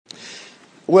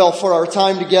Well, for our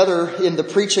time together in the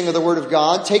preaching of the Word of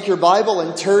God, take your Bible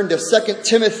and turn to 2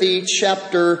 Timothy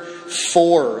chapter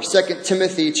 4. 2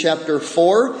 Timothy chapter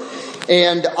 4.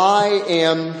 And I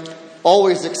am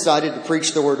always excited to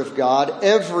preach the Word of God.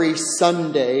 Every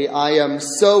Sunday I am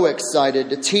so excited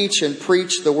to teach and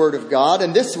preach the Word of God.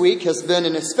 And this week has been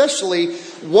an especially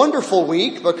wonderful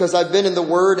week because I've been in the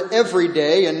Word every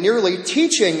day and nearly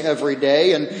teaching every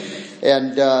day.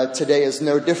 And today is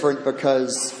no different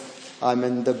because I'm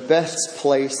in the best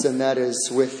place, and that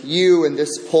is with you in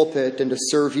this pulpit and to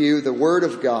serve you the Word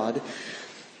of God.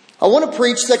 I want to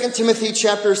preach 2 Timothy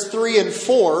chapters 3 and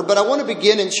 4, but I want to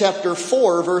begin in chapter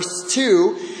 4, verse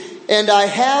 2. And I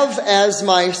have as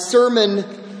my sermon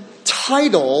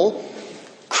title,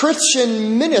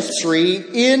 Christian Ministry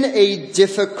in a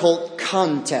Difficult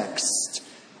Context.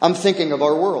 I'm thinking of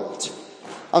our world.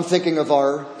 I'm thinking of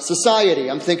our society.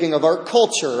 I'm thinking of our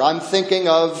culture. I'm thinking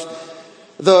of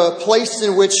the place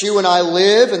in which you and I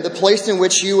live and the place in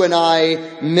which you and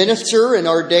I minister in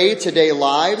our day-to-day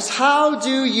lives. How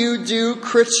do you do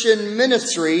Christian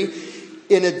ministry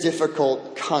in a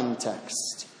difficult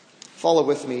context? Follow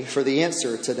with me for the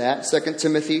answer to that. 2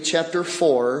 Timothy chapter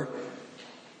 4,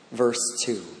 verse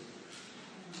 2.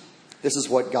 This is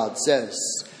what God says.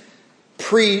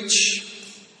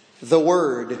 Preach the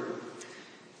word.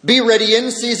 Be ready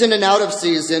in season and out of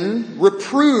season.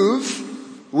 Reprove,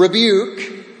 rebuke,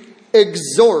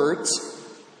 exhort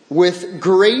with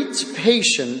great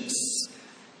patience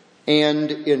and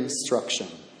instruction.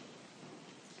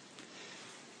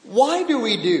 Why do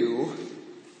we do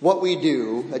what we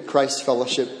do at Christ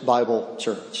Fellowship Bible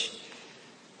Church?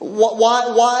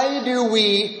 Why do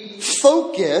we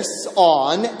focus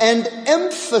on and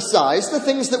emphasize the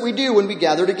things that we do when we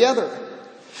gather together?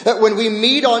 When we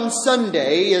meet on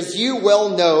Sunday, as you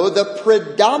well know, the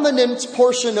predominant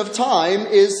portion of time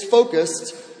is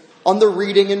focused on the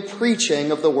reading and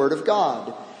preaching of the Word of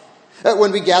God.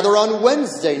 When we gather on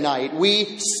Wednesday night,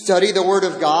 we study the Word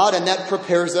of God, and that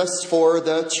prepares us for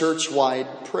the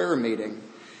church-wide prayer meeting.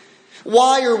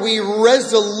 Why are we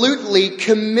resolutely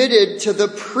committed to the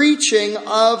preaching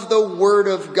of the Word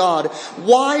of God?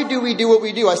 Why do we do what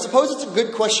we do? I suppose it's a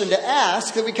good question to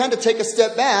ask, that we kind of take a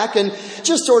step back and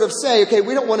just sort of say, okay,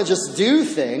 we don't want to just do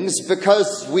things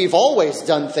because we've always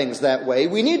done things that way.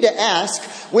 We need to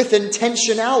ask with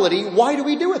intentionality, why do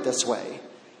we do it this way?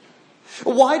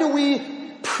 Why do we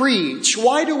preach?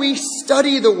 Why do we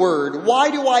study the Word? Why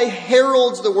do I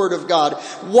herald the Word of God?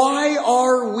 Why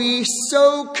are we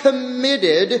so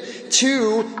committed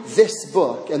to this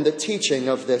book and the teaching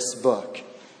of this book?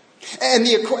 And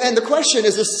the question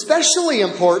is especially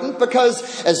important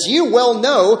because, as you well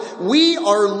know, we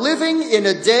are living in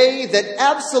a day that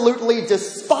absolutely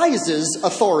despises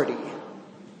authority.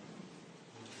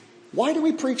 Why do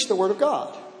we preach the Word of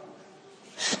God?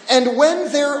 And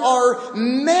when there are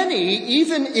many,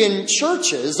 even in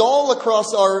churches all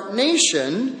across our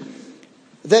nation,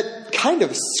 that kind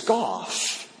of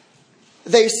scoff.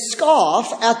 They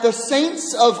scoff at the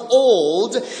saints of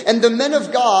old and the men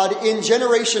of God in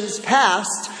generations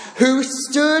past who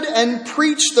stood and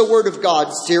preached the Word of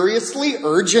God seriously,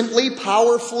 urgently,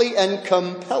 powerfully, and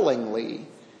compellingly.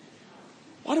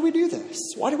 Why do we do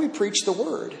this? Why do we preach the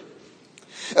Word?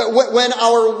 When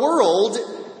our world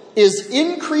is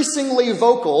increasingly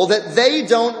vocal that they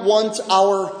don't want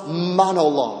our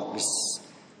monologues.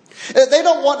 They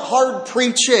don't want hard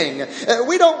preaching.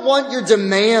 We don't want your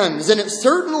demands, and it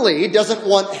certainly doesn't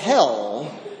want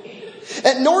hell.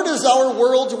 And nor does our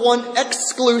world want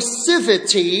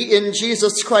exclusivity in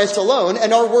Jesus Christ alone,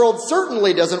 and our world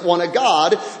certainly doesn't want a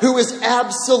God who is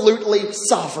absolutely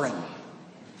sovereign.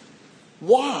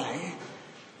 Why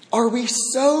are we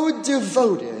so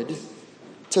devoted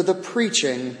to the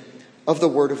preaching of the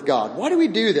Word of God? Why do we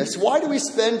do this? Why do we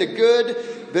spend a good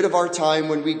bit of our time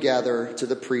when we gather to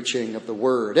the preaching of the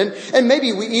Word? And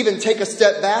maybe we even take a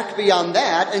step back beyond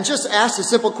that and just ask the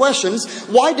simple questions.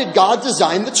 Why did God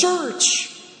design the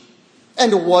church?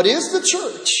 And what is the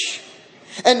church?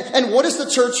 And what is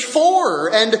the church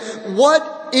for? And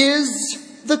what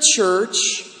is the church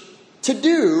to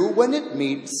do when it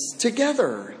meets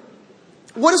together?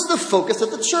 What is the focus of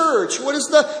the church? What is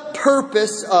the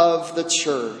purpose of the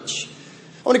church?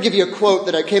 I want to give you a quote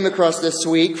that I came across this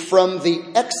week from the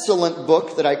excellent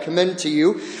book that I commend to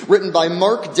you, written by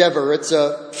Mark Dever. It's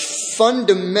a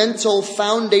fundamental,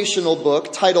 foundational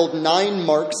book titled 9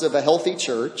 Marks of a Healthy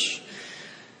Church.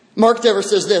 Mark Dever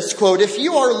says this, quote, "If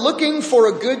you are looking for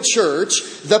a good church,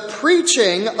 the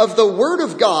preaching of the Word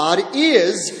of God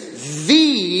is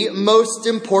the the most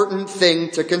important thing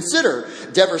to consider.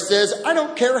 Dever says, I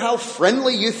don't care how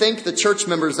friendly you think the church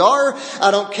members are.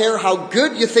 I don't care how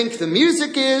good you think the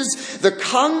music is. The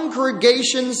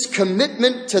congregation's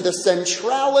commitment to the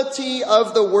centrality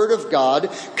of the Word of God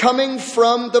coming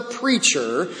from the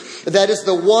preacher, that is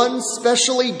the one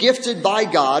specially gifted by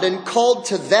God and called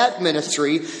to that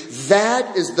ministry,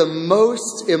 that is the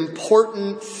most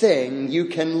important thing you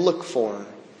can look for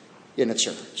in a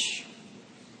church.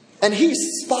 And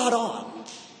he's spot on.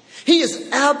 He is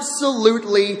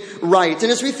absolutely right.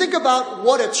 And as we think about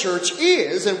what a church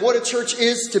is and what a church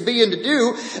is to be and to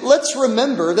do, let's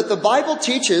remember that the Bible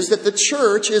teaches that the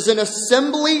church is an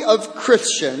assembly of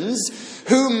Christians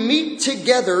who meet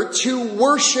together to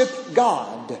worship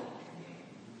God.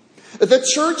 The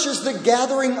church is the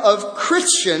gathering of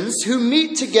Christians who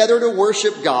meet together to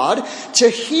worship God, to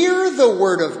hear the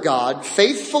Word of God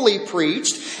faithfully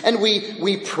preached, and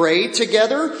we pray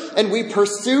together, and we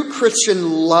pursue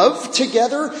Christian love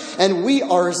together, and we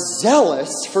are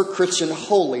zealous for Christian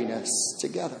holiness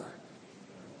together.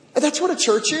 And that's what a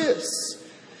church is.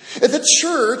 The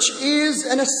church is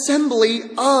an assembly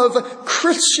of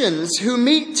Christians who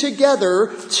meet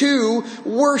together to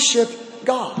worship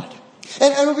God.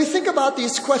 And when we think about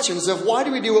these questions of why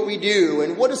do we do what we do,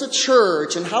 and what is a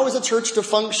church, and how is a church to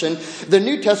function, the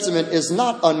New Testament is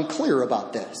not unclear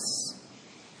about this.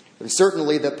 And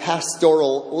certainly the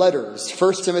pastoral letters,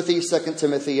 1 Timothy, 2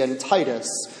 Timothy, and Titus,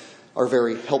 are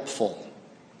very helpful.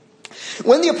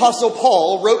 When the Apostle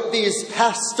Paul wrote these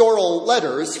pastoral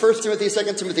letters, 1 Timothy,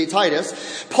 2 Timothy,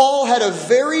 Titus, Paul had a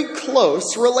very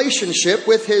close relationship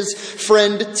with his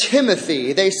friend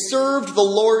Timothy. They served the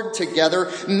Lord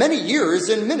together many years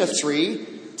in ministry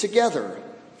together.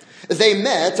 They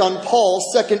met on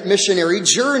Paul's second missionary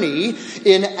journey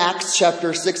in Acts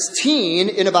chapter 16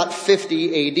 in about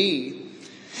 50 AD.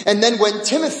 And then when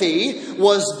Timothy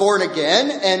was born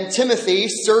again and Timothy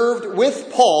served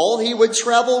with Paul, he would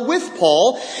travel with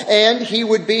Paul and he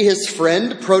would be his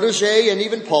friend, protege, and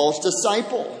even Paul's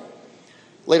disciple.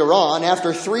 Later on,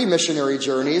 after 3 missionary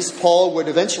journeys, Paul would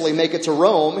eventually make it to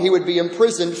Rome. He would be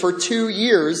imprisoned for 2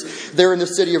 years there in the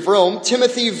city of Rome.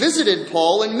 Timothy visited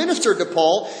Paul and ministered to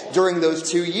Paul during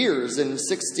those 2 years in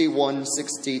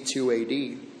 61-62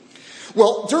 AD.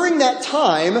 Well, during that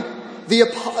time,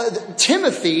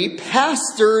 Timothy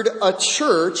pastored a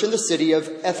church in the city of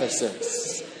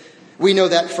Ephesus. We know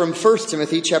that from 1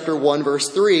 Timothy chapter 1, verse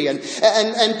 3. And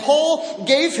Paul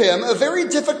gave him a very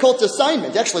difficult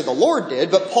assignment. Actually, the Lord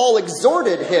did, but Paul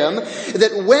exhorted him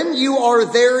that when you are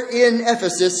there in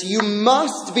Ephesus, you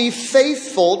must be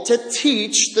faithful to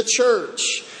teach the church.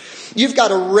 You've got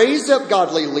to raise up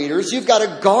godly leaders. You've got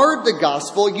to guard the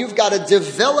gospel. You've got to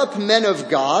develop men of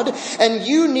God. And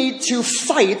you need to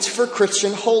fight for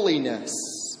Christian holiness.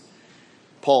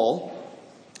 Paul,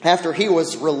 after he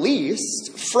was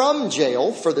released from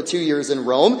jail for the 2 years in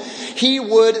Rome, he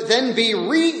would then be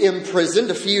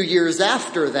re-imprisoned a few years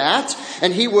after that.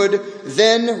 And he would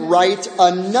then write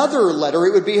another letter.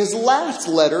 It would be his last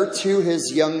letter to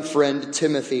his young friend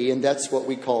Timothy. And that's what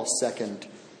we call 2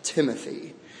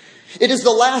 Timothy. It is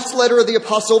the last letter of the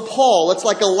Apostle Paul. It's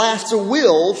like a last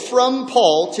will from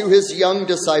Paul to his young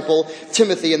disciple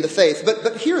Timothy in the faith.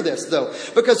 But hear this, though,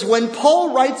 because when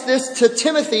Paul writes this to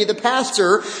Timothy, the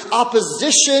pastor,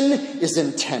 opposition is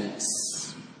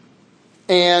intense.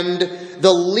 And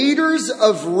the leaders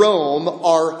of Rome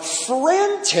are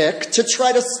frantic to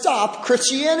try to stop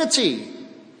Christianity.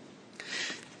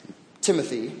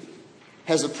 Timothy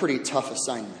has a pretty tough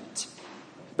assignment.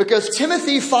 Because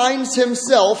Timothy finds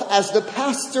himself as the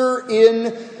pastor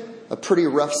in a pretty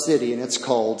rough city, and it's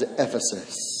called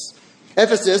Ephesus.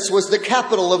 Ephesus was the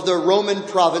capital of the Roman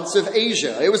province of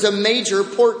Asia. It was a major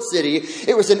port city.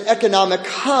 It was an economic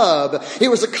hub. It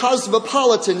was a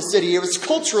cosmopolitan city. It was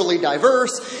culturally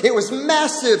diverse. It was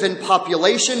massive in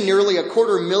population. Nearly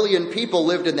 250,000 people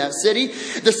lived in that city.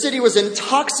 The city was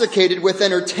intoxicated with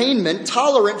entertainment,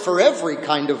 tolerant for every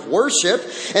kind of worship,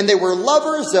 and they were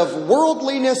lovers of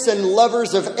worldliness and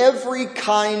lovers of every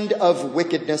kind of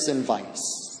wickedness and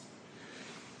vice.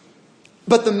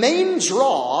 But the main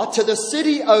draw to the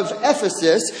city of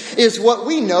Ephesus is what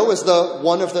we know as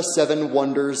one of the 7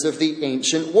 wonders of the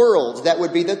ancient world. That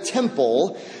would be the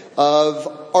temple of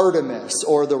Artemis,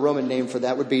 or the Roman name for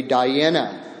that would be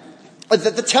Diana.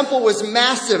 The temple was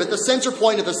massive at the center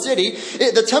point of the city.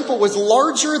 The temple was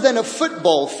larger than a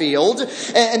football field.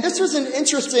 And this was an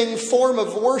interesting form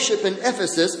of worship in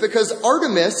Ephesus because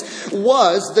Artemis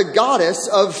was the goddess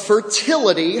of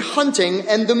fertility, hunting,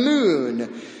 and the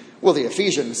moon. Well, the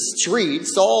Ephesian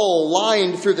streets, all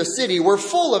lined through the city, were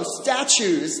full of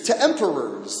statues to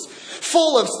emperors,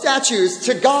 full of statues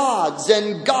to gods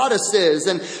and goddesses,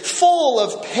 and full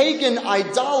of pagan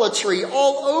idolatry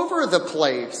all over the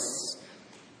place.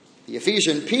 The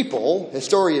Ephesian people,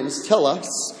 historians tell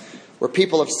us, were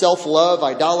people of self-love,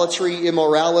 idolatry,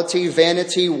 immorality,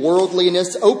 vanity,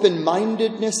 worldliness,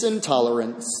 open-mindedness, and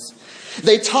tolerance.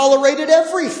 They tolerated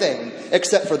everything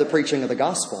except for the preaching of the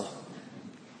gospel.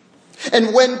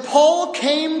 And when Paul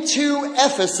came to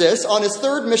Ephesus on his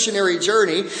third missionary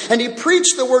journey, and he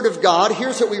preached the word of God,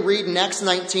 here's what we read in Acts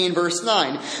 19, verse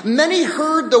 9. Many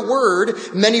heard the word,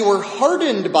 many were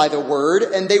hardened by the word,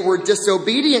 and they were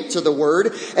disobedient to the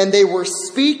word, and they were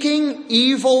speaking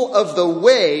evil of the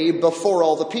way before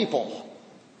all the people.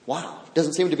 Wow.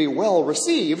 Doesn't seem to be well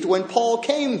received. When Paul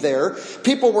came there,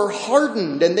 people were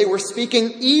hardened, and they were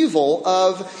speaking evil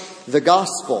of the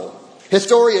gospel.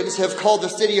 Historians have called the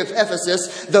city of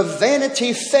Ephesus the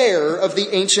Vanity Fair of the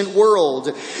ancient world.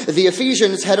 The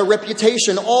Ephesians had a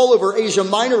reputation all over Asia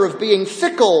Minor of being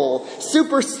fickle,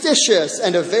 superstitious,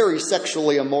 and a very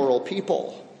sexually immoral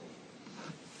people.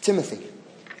 Timothy,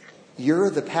 you're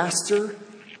the pastor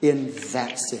in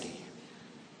that city.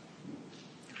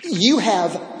 You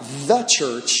have the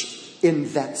church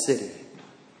in that city.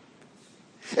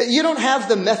 You don't have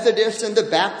the Methodist and the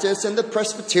Baptist and the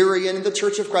Presbyterian and the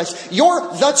Church of Christ. You're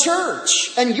the church,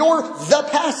 and you're the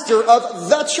pastor of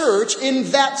the church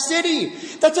in that city.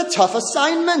 That's a tough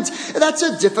assignment. That's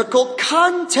a difficult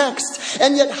context.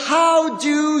 And yet, how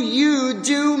do you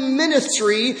do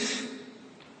ministry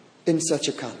in such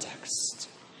a context?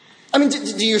 I mean,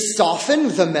 do you soften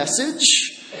the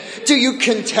message? Do you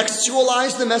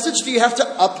contextualize the message? Do you have to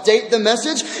update the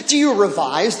message? Do you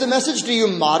revise the message? Do you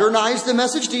modernize the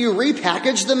message? Do you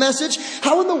repackage the message?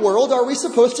 How in the world are we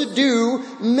supposed to do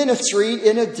ministry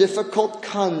in a difficult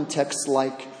context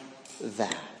like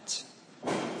that?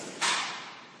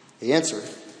 The answer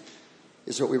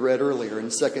is what we read earlier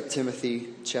in 2 Timothy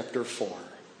chapter 4.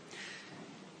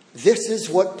 This is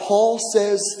what Paul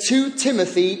says to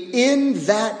Timothy in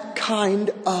that kind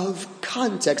of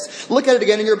context. Look at it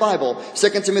again in your Bible.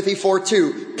 2 Timothy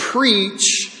 4:2.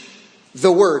 Preach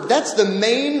the word. That's the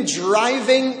main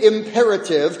driving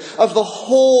imperative of the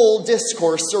whole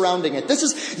discourse surrounding it. This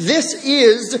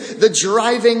is the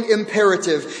driving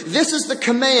imperative. This is the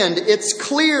command. It's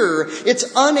clear. It's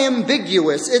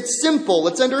unambiguous. It's simple.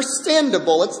 It's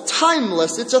understandable. It's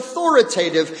timeless. It's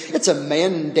authoritative. It's a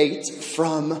mandate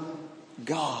from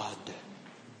God.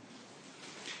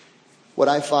 What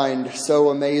I find so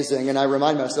amazing, and I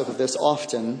remind myself of this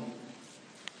often,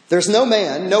 there's no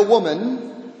man, no woman,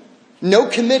 no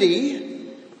committee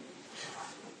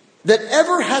that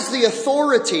ever has the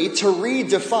authority to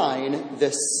redefine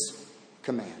this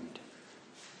command.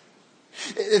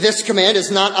 This command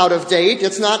is not out of date,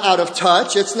 it's not out of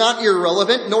touch, it's not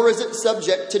irrelevant, nor is it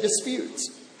subject to disputes.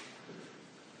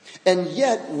 And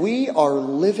yet we are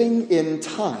living in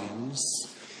times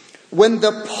when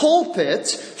the pulpit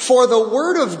for the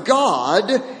Word of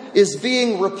God is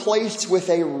being replaced with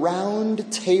a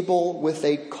round table with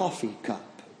a coffee cup.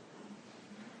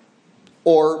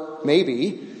 Or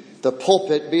maybe the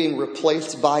pulpit being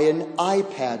replaced by an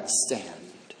iPad stand.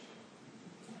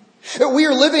 We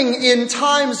are living in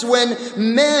times when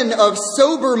men of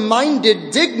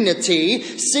sober-minded dignity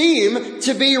seem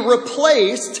to be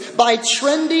replaced by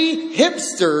trendy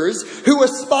hipsters who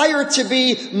aspire to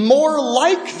be more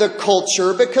like the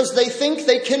culture because they think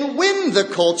they can win the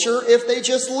culture if they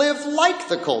just live like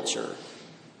the culture.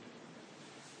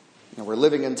 Now, we're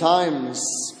living in times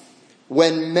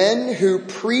when men who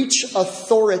preach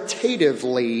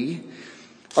authoritatively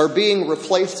are being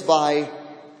replaced by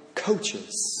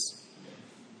coaches,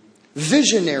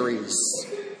 visionaries,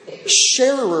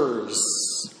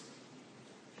 sharers,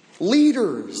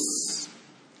 leaders.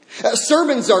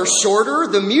 Sermons are shorter,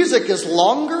 the music is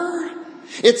longer,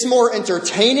 it's more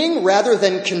entertaining rather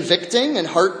than convicting and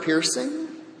heart-piercing.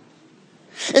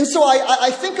 And so I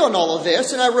think on all of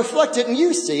this, and I reflect it, and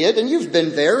you see it, and you've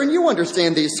been there, and you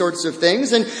understand these sorts of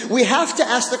things. And we have to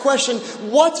ask the question,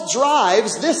 what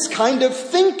drives this kind of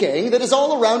thinking that is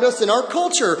all around us in our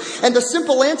culture? And the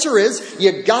simple answer is,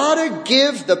 you gotta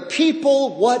give the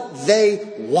people what they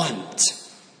want.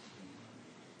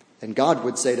 And God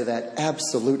would say to that,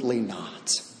 absolutely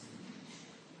not.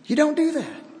 You don't do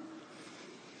that.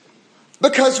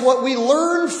 Because what we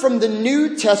learn from the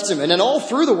New Testament and all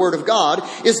through the Word of God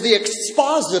is the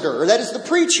expositor, that is the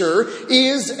preacher,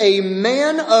 is a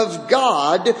man of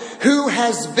God who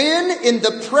has been in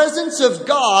the presence of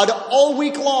God all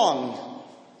week long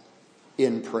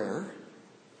in prayer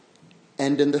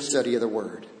and in the study of the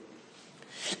Word.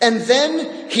 And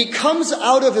then he comes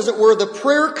out of, as it were, the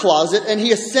prayer closet, and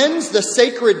he ascends the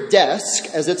sacred desk,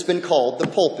 as it's been called, the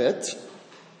pulpit.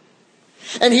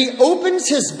 And he opens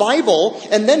his Bible,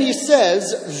 and then he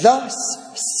says, "Thus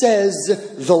says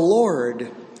the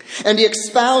Lord." And he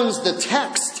expounds the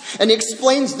text, and he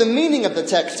explains the meaning of the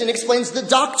text, and he explains the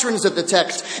doctrines of the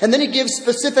text. And then he gives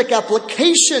specific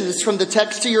applications from the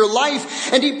text to your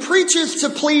life, and he preaches to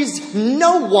please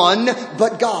no one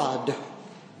but God.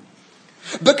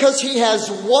 Because he has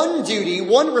one duty,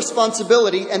 one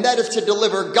responsibility, and that is to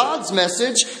deliver God's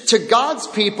message to God's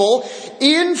people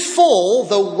in full,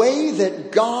 the way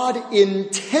that God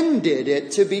intended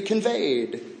it to be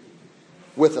conveyed.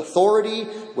 With authority,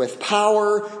 with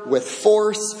power, with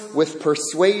force, with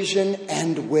persuasion,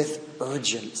 and with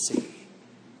urgency.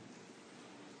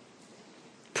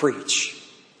 Preach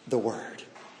the word.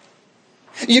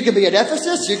 You could be at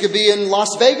Ephesus, you could be in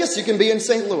Las Vegas, you can be in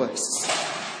St. Louis.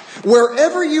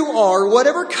 Wherever you are,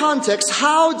 whatever context,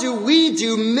 how do we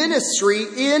do ministry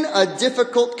in a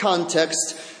difficult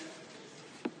context?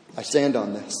 I stand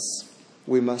on this.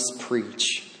 We must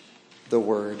preach the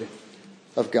word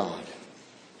of God.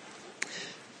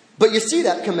 But you see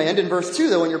that command in verse 2,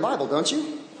 though, in your Bible, don't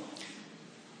you?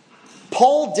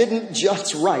 Paul didn't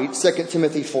just write 2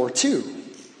 Timothy 4:2.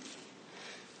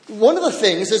 One of the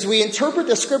things is we interpret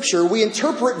the scripture, we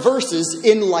interpret verses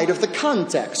in light of the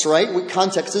context, right?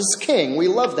 Context is king. We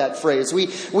love that phrase.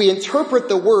 We interpret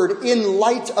the word in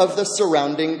light of the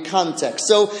surrounding context.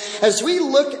 So as we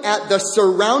look at the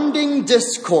surrounding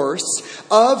discourse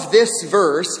of this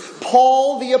verse,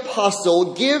 Paul the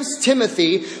apostle gives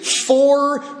Timothy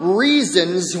 4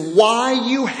 reasons why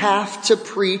you have to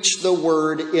preach the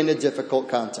word in a difficult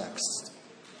context.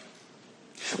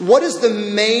 What is the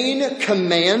main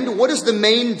command? What is the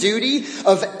main duty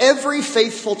of every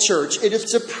faithful church? It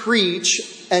is to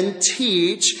preach and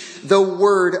teach the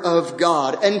Word of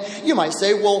God. And you might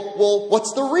say, well,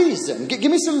 what's the reason?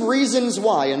 Give me some reasons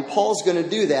why. And Paul's going to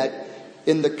do that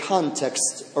in the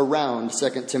context around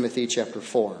 2 Timothy chapter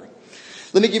 4.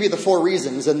 Let me give you the 4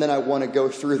 reasons, and then I want to go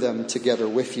through them together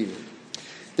with you.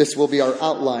 This will be our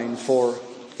outline for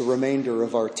the remainder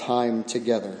of our time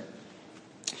together.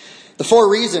 The 4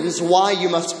 reasons why you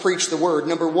must preach the word.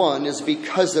 Number 1 is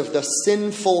because of the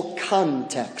sinful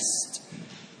context.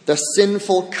 The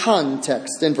sinful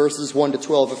context in verses 1 to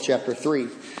 12 of chapter 3.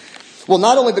 Well,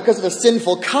 not only because of the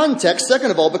sinful context, second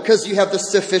of all, because you have the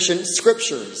sufficient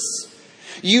scriptures.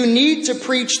 You need to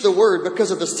preach the word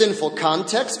because of the sinful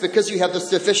context, because you have the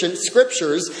sufficient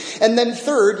scriptures. And then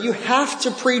third, you have to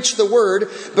preach the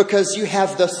word because you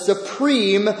have the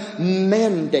supreme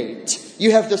mandate.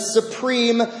 You have the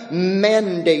supreme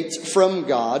mandate from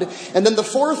God. And then the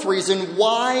 4th reason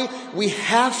why we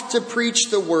have to preach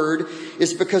the word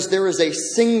is because there is a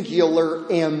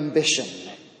singular ambition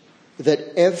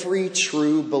that every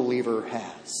true believer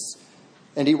has.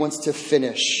 And he wants to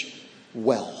finish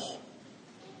well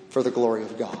for the glory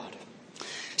of God.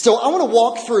 So I want to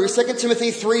walk through 2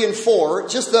 Timothy 3 and 4,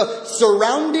 just the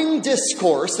surrounding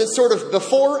discourse that's sort of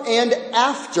before and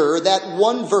after that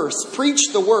one verse.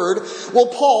 Preach the word. Well,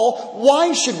 Paul,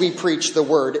 why should we preach the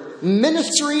word?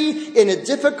 Ministry in a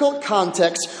difficult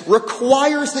context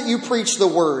requires that you preach the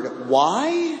word.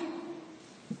 Why?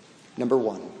 Number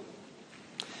 1,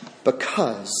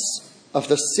 because of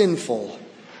the sinful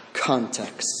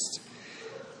context.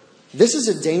 This is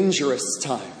a dangerous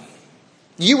time.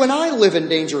 You and I live in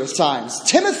dangerous times.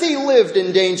 Timothy lived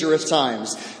in dangerous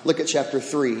times. Look at chapter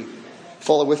 3.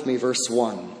 Follow with me, verse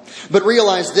 1. But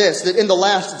realize this, that in the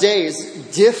last days,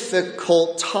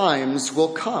 difficult times will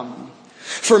come.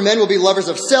 For men will be lovers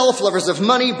of self, lovers of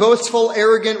money, boastful,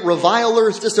 arrogant,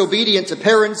 revilers, disobedient to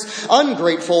parents,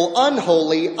 ungrateful,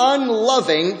 unholy,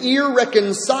 unloving,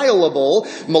 irreconcilable,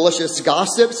 malicious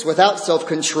gossips, without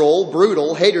self-control,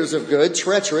 brutal, haters of good,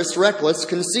 treacherous, reckless,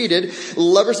 conceited,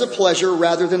 lovers of pleasure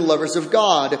rather than lovers of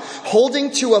God,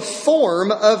 holding to a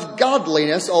form of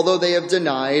godliness, although they have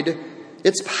denied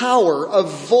its power.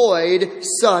 Avoid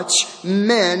such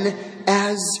men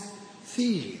as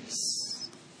these.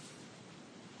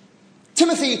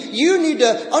 Timothy, you need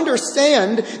to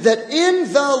understand that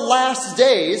in the last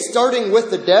days, starting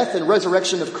with the death and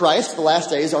resurrection of Christ, the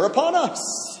last days are upon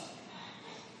us.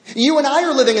 You and I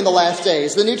are living in the last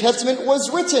days. The New Testament was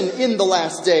written in the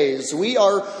last days. We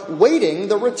are waiting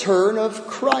the return of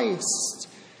Christ.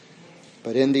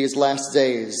 But in these last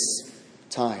days,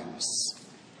 times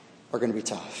are going to be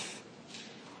tough.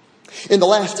 In the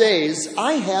last days,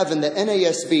 I have in the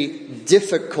NASB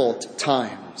difficult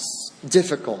times.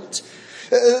 Difficult.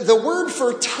 The word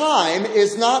for time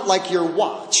is not like your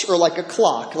watch or like a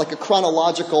clock, like a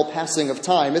chronological passing of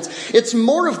time. It's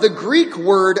more of the Greek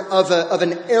word of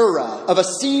an era, of a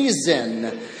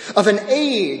season, of an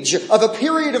age, of a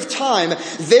period of time.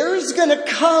 There's going to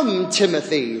come,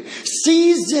 Timothy,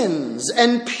 seasons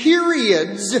and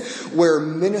periods where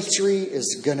ministry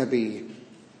is going to be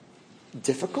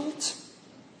difficult.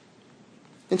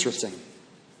 Interesting.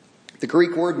 The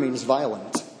Greek word means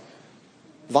violent.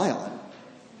 Violent.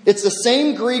 It's the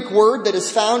same Greek word that is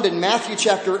found in Matthew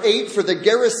chapter 8 for the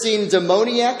Gerasene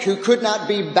demoniac who could not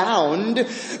be bound,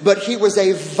 but he was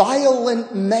a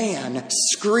violent man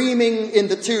screaming in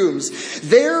the tombs.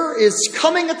 There is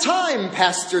coming a time,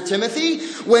 Pastor Timothy,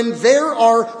 when there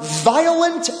are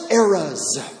violent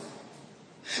eras.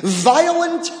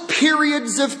 Violent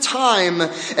periods of time,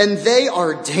 and they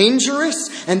are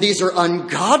dangerous, and these are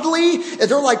ungodly.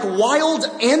 They're like wild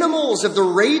animals of the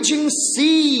raging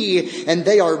sea, and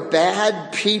they are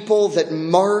bad people that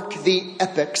mark the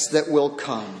epochs that will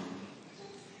come.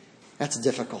 That's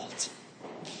difficult.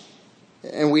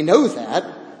 And we know that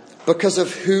because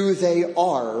of who they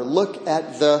are. Look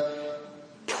at the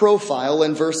profile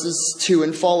in verses 2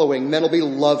 and following. Men will be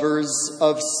lovers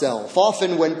of self.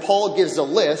 Often when Paul gives a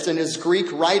list in his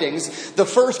Greek writings, the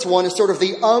first one is sort of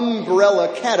the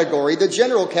umbrella category, the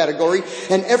general category,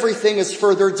 and everything is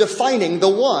further defining the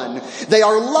one. They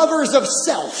are lovers of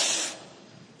self.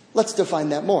 Let's define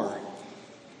that more.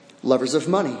 Lovers of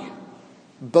money,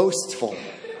 boastful,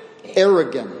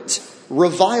 arrogant,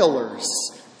 revilers,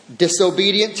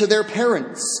 disobedient to their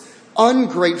parents,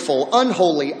 ungrateful,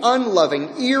 unholy,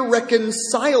 unloving,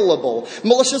 irreconcilable,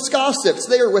 malicious gossips.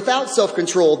 They are without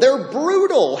self-control. They're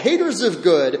brutal, haters of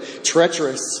good,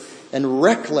 treacherous, and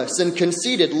reckless, and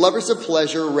conceited, lovers of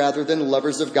pleasure rather than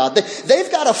lovers of God.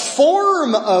 They've got a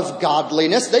form of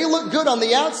godliness. They look good on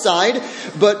the outside,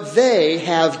 but they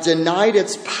have denied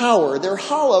its power. They're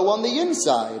hollow on the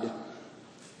inside.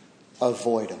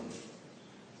 Avoid them.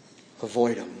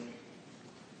 Avoid them.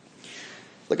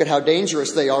 Look at how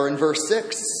dangerous they are in verse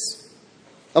 6.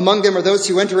 Among them are those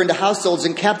who enter into households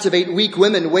and captivate weak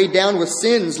women, weighed down with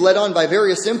sins, led on by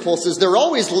various impulses. They're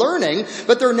always learning,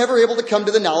 but they're never able to come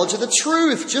to the knowledge of the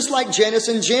truth, just like Jannes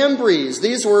and Jambres.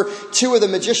 These were two of the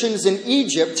magicians in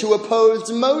Egypt who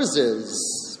opposed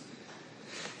Moses.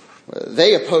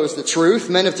 They oppose the truth,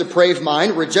 men of depraved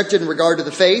mind, rejected in regard to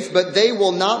the faith, but they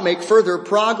will not make further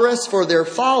progress, for their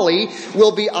folly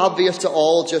will be obvious to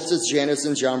all, just as Jannes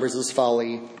and Jambres'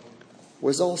 folly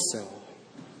was also.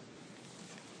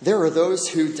 There are those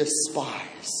who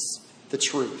despise the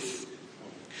truth.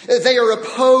 They are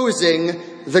opposing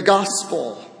the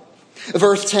gospel.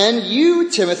 Verse 10, you,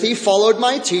 Timothy, followed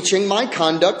my teaching, my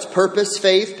conduct, purpose,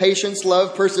 faith, patience,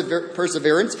 love,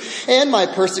 perseverance, and my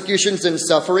persecutions and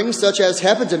sufferings, such as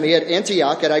happened to me at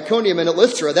Antioch, at Iconium, and at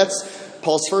Lystra. That's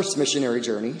Paul's first missionary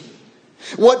journey.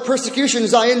 What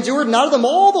persecutions I endured, not of them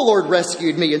all the Lord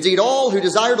rescued me. Indeed, all who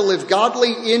desire to live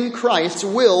godly in Christ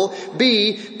will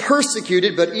be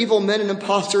persecuted, but evil men and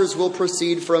impostors will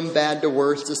proceed from bad to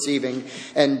worse, deceiving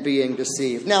and being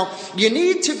deceived. Now, you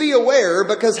need to be aware,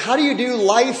 because how do you do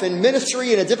life and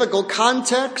ministry in a difficult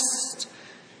context?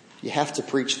 You have to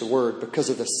preach the word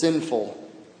because of the sinful,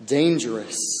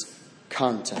 dangerous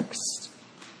context.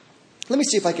 Let me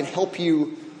see if I can help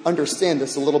you understand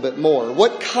this a little bit more.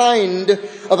 What kind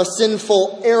of a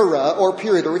sinful era or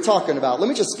period are we talking about? Let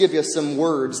me just give you some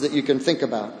words that you can think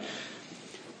about.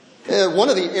 One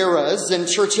of the eras in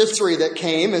church history that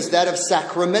came is that of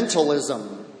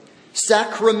sacramentalism.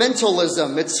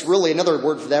 Sacramentalism, it's really another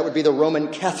word for that would be the Roman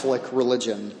Catholic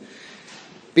religion,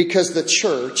 because the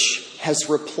church has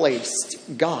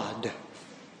replaced God.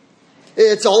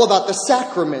 It's all about the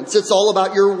sacraments. It's all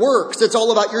about your works. It's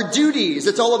all about your duties.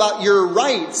 It's all about your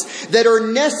rites that are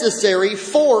necessary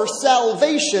for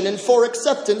salvation and for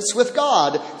acceptance with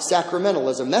God.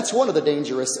 Sacramentalism. That's one of the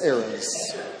dangerous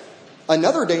eras.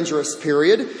 Another dangerous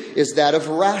period is that of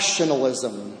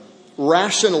rationalism.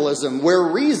 Rationalism, where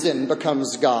reason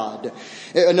becomes God.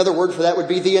 Another word for that would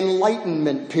be the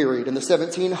Enlightenment period in the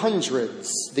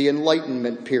 1700s. The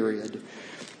Enlightenment period.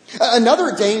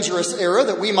 Another dangerous era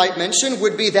that we might mention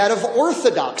would be that of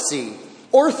orthodoxy.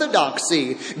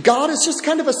 Orthodoxy. God is just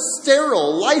kind of a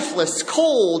sterile, lifeless,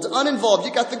 cold, uninvolved.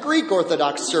 You've got the Greek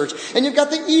Orthodox Church, and you've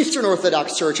got the Eastern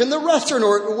Orthodox Church, and the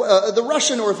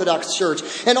Russian Orthodox Church,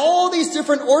 and all these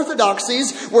different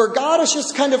orthodoxies where God is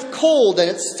just kind of cold, and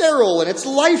it's sterile, and it's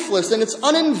lifeless, and it's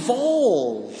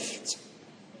uninvolved.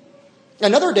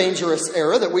 Another dangerous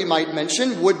era that we might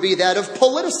mention would be that of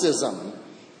politicism.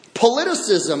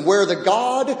 Politicism, where the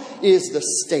God is the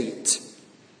state.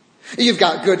 You've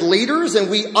got good leaders, and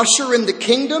we usher in the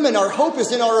kingdom, and our hope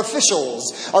is in our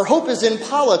officials. Our hope is in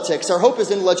politics. Our hope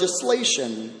is in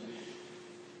legislation.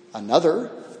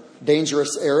 Another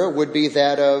dangerous era would be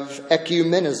that of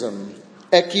ecumenism.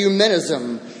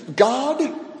 Ecumenism.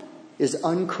 God is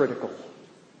uncritical.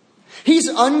 He's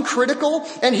uncritical,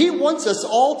 and he wants us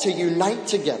all to unite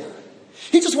together.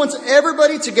 He just wants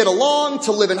everybody to get along,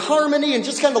 to live in harmony, and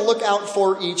just kind of look out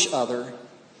for each other.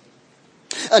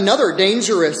 Another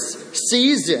dangerous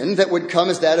season that would come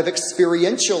is that of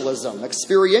experientialism.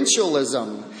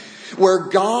 Experientialism, where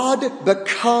God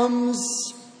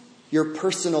becomes your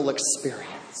personal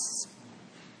experience.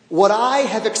 What I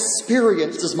have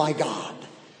experienced is my God.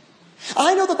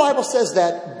 I know the Bible says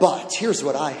that, but here's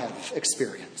what I have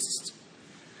experienced.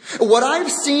 What I've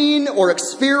seen or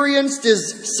experienced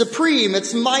is supreme.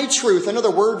 It's my truth. Another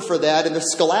word for that in the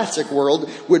scholastic world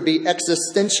would be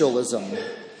existentialism.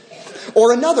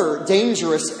 Or another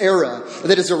dangerous era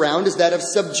that is around is that of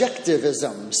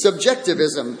subjectivism.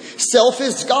 Subjectivism. Self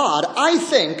is God. I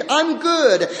think. I'm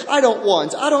good. I don't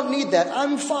want. I don't need that.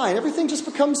 I'm fine. Everything just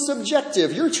becomes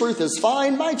subjective. Your truth is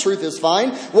fine. My truth is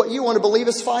fine. What you want to believe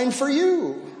is fine for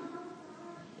you.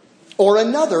 Or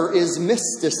another is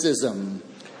mysticism.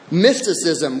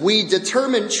 Mysticism. We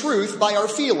determine truth by our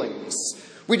feelings.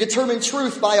 We determine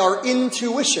truth by our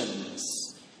intuitions.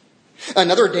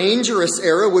 Another dangerous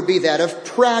era would be that of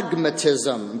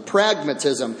pragmatism.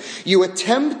 Pragmatism. You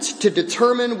attempt to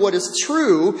determine what is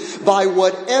true by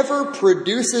whatever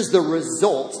produces the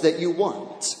results that you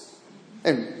want.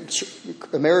 And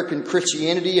American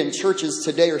Christianity and churches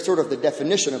today are sort of the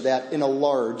definition of that in a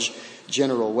large,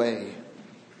 general way.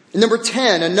 Number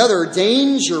 10, another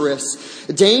dangerous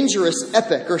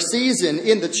epoch or season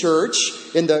in the church,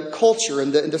 in the culture,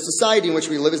 in the society in which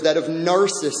we live is that of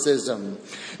narcissism.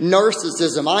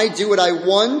 Narcissism. I do what I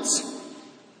want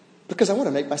because I want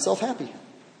to make myself happy.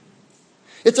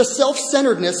 It's a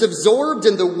self-centeredness absorbed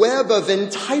in the web of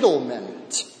entitlement.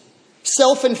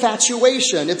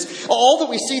 Self-infatuation. It's all that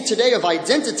we see today of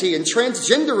identity and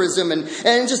transgenderism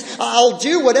and just, I'll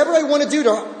do whatever I want to do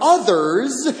to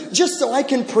others just so I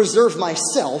can preserve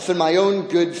myself and my own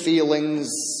good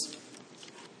feelings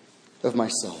of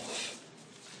myself.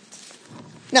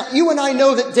 Now, you and I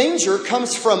know that danger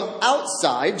comes from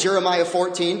outside. Jeremiah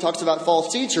 14 talks about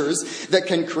false teachers that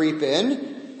can creep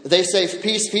in. They say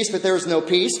peace, peace, but there is no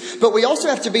peace. But we also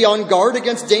have to be on guard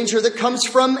against danger that comes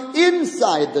from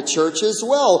inside the church as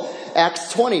well.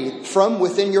 Acts 20, from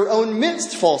within your own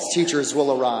midst, false teachers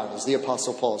will arise, the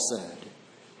Apostle Paul said.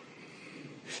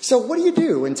 So what do you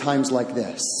do in times like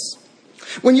this?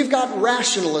 When you've got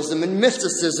rationalism and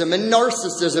mysticism and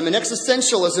narcissism and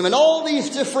existentialism and all these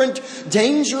different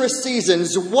dangerous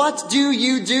seasons, what do?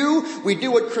 We do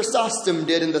what Chrysostom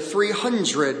did in the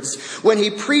 300s when he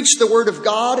preached the word of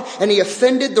God and he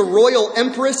offended the royal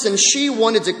empress and she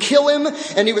wanted to kill him,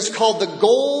 and he was called the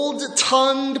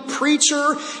gold-tongued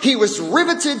preacher. He was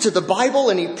riveted to the Bible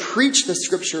and he preached the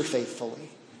scripture faithfully.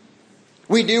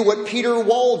 We do what Peter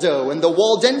Waldo and the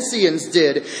Waldensians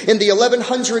did in the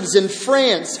 1100s in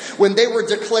France when they were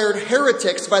declared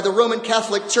heretics by the Roman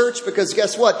Catholic Church because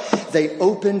guess what? They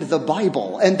opened the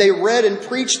Bible and they read and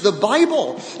preached the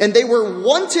Bible, and they were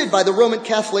wanted by the Roman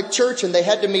Catholic Church and they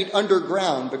had to meet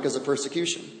underground because of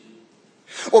persecution.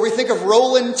 Or we think of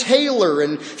Roland Taylor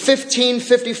in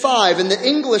 1555 in the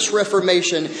English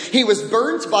Reformation. He was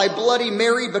burnt by Bloody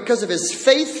Mary because of his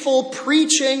faithful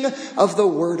preaching of the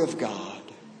Word of God.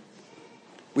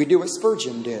 We do what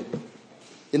Spurgeon did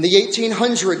in the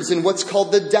 1800s in what's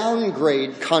called the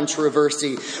downgrade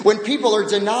controversy, when people are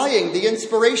denying the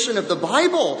inspiration of the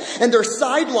Bible and they're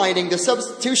sidelining the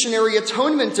substitutionary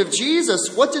atonement of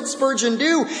Jesus. What did Spurgeon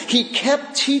do? He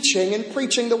kept teaching and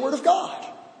preaching the Word of God.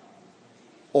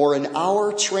 Or in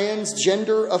our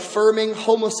transgender affirming,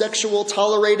 homosexual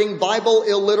tolerating, Bible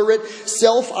illiterate,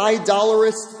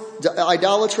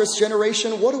 self-idolatrous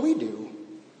generation, what do?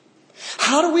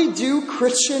 How do we do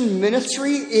Christian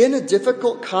ministry in a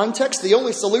difficult context? The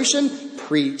only solution?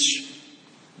 Preach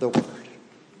the Word.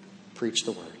 Preach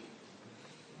the Word.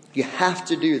 You have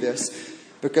to do this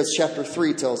because chapter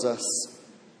 3 tells us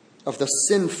of the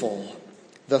sinful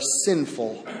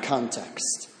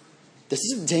context. This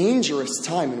is a dangerous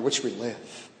time in which we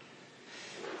live.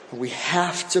 We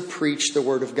have to preach the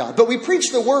Word of God. But we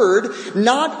preach the Word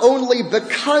not only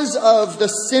because of the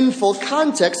sinful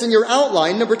context in your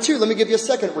outline. Number 2, let me give you a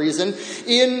second reason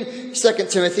in 2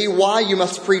 Timothy why you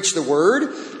must preach the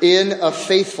Word in a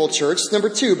faithful church. Number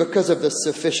 2, because of the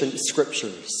sufficient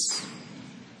Scriptures.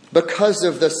 Because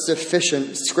of the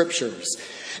sufficient Scriptures.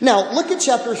 Now, look at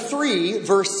chapter 3,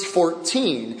 verse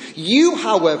 14. You,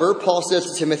 however, Paul says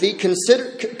to Timothy,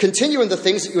 continue in the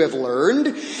things that you have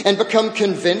learned and become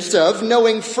convinced of,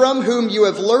 knowing from whom you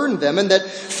have learned them, and that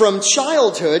from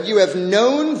childhood you have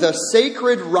known the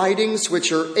sacred writings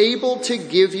which are able to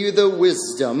give you the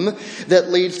wisdom that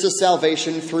leads to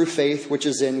salvation through faith which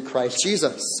is in Christ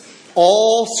Jesus.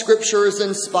 All Scripture is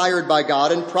inspired by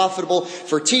God and profitable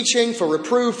for teaching, for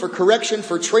reproof, for correction,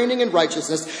 for training in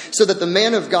righteousness, so that the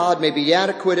man of God may be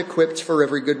adequate, equipped for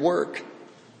every good work.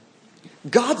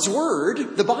 God's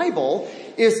Word, the Bible,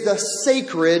 is the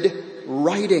sacred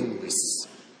writings.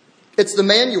 It's the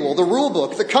manual, the rule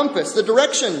book, the compass, the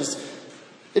directions.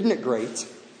 Isn't it great?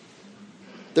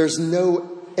 There's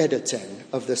no editing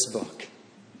of this book.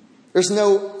 There's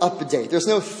no update. There's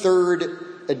no third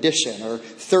edition or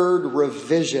third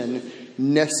revision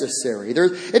necessary.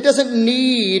 It doesn't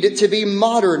need to be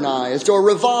modernized or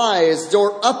revised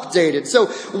or updated. So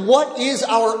what is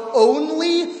our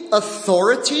only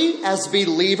authority as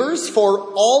believers for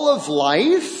all of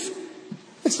life?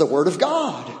 It's the Word of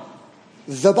God,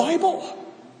 the Bible.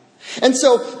 And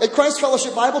so at Christ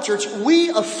Fellowship Bible Church, we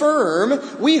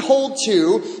hold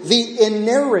to the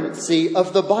inerrancy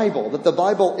of the Bible, that the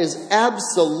Bible is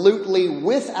absolutely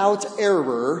without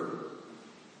error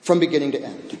from beginning to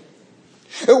end.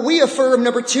 We affirm,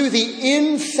 number 2, the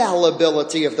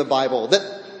infallibility of the Bible,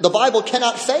 that the Bible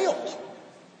cannot fail.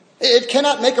 It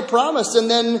cannot make a promise and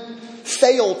then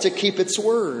fail to keep its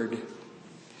word.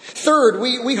 Third,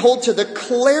 we hold to the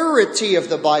clarity of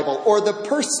the Bible, or the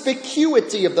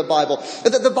perspicuity of the Bible,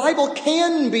 that the Bible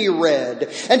can be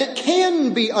read, and it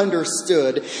can be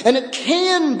understood, and it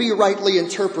can be rightly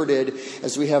interpreted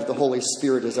as we have the Holy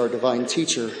Spirit as our divine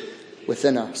teacher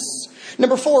within us.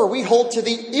 Number 4, we hold to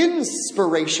the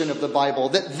inspiration of the Bible,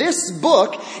 that this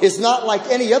book is not like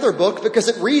any other book because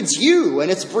it reads you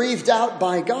and it's breathed out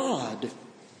by God.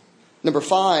 Number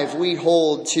 5, we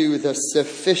hold to the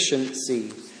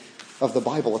sufficiency of the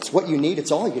Bible. It's what you need.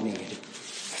 It's all you need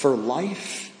for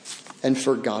life and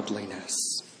for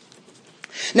godliness.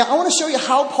 Now, I want to show you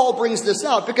how Paul brings this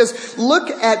out, because look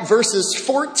at verses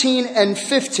 14 and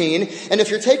 15. And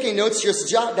if you're taking notes, just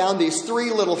jot down these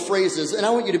 3 little phrases, and I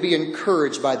want you to be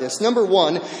encouraged by this. Number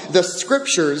 1, the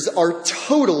Scriptures are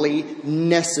totally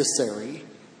necessary.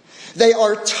 They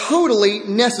are totally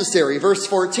necessary. Verse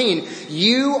 14,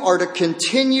 you are to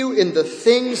continue in the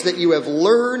things that you have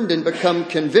learned and become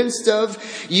convinced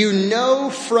of. You know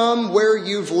from where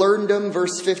you've learned them.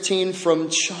 Verse 15, from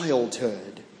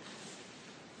childhood.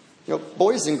 You know,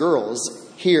 boys and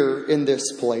girls here in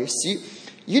this place,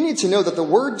 you need to know that the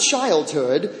word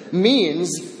childhood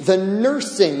means the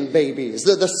nursing babies,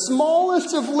 the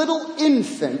smallest of little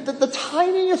infant, the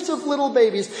tiniest of little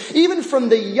babies, even from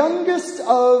the youngest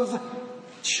of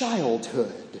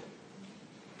childhood.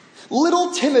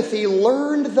 Little Timothy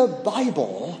learned the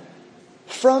Bible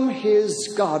from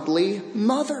his godly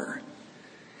mother.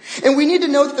 And we need to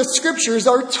know that the Scriptures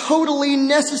are totally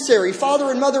necessary. Father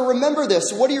and mother, remember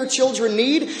this. What do your children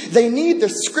need? They need the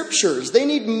Scriptures. They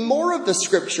need more of the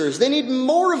Scriptures. They need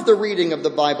more of the reading of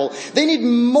the Bible. They need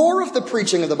more of the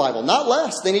preaching of the Bible. Not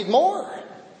less. They need more.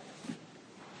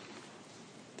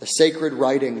 The sacred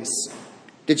writings.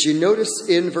 Did you notice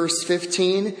in verse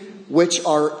 15? Which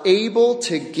are able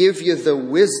to give you the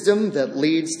wisdom that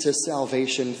leads to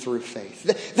salvation through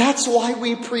faith. That's why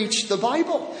we preach the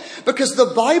Bible. Because the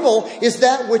Bible is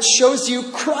that which shows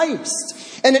you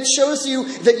Christ. And it shows you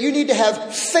that you need to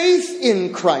have faith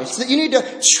in Christ. That you need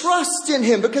to trust in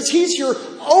Him, because He's your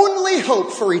only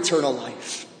hope for eternal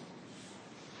life.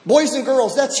 Boys and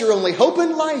girls, that's your only hope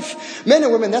in life. Men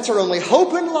and women, that's our only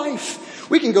hope in life.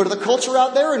 We can go to the culture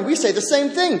out there and we say the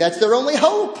same thing. That's their only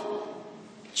hope.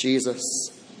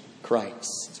 Jesus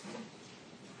Christ.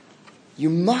 You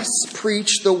must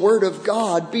preach the Word of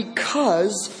God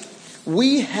because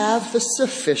we have the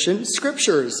sufficient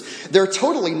Scriptures. They're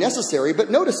totally necessary, but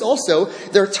notice also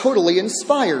they're totally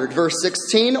inspired. Verse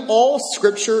 16, all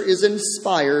Scripture is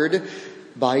inspired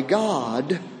by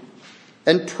God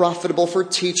and profitable for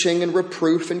teaching and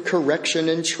reproof and correction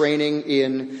and training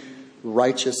in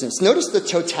righteousness. Notice the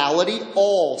totality,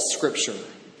 all Scripture.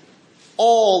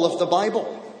 All of the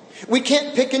Bible. We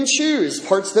can't pick and choose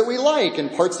parts that we like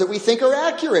and parts that we think are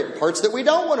accurate, parts that we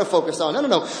don't want to focus on.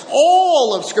 No.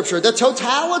 All of Scripture, the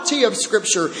totality of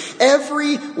Scripture,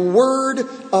 every word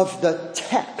of the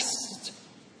text.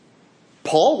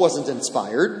 Paul wasn't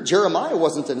inspired. Jeremiah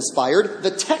wasn't inspired.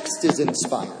 The text is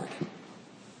inspired.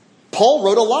 Paul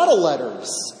wrote a lot of letters.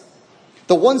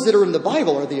 The ones that are in the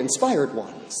Bible are the inspired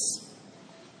ones.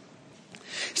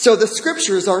 So the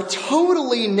scriptures are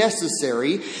totally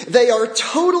necessary. They are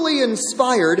totally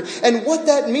inspired. And what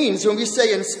that means when we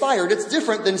say inspired, it's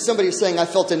different than somebody saying, I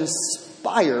felt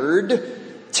inspired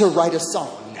to write a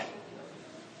song.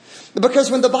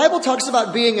 Because when the Bible talks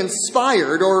about being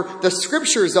inspired, or the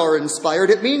scriptures are inspired,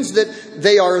 it means that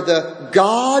they are the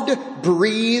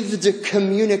God-breathed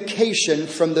communication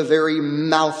from the very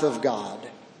mouth of God.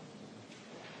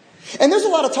 And there's a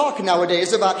lot of talk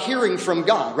nowadays about hearing from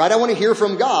God, right? I want to hear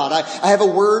from God. I have a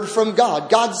word from God.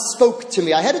 God spoke to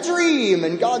me. I had a dream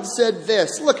and God said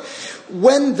this. Look,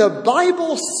 when the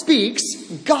Bible speaks,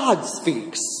 God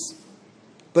speaks.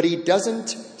 But He doesn't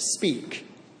speak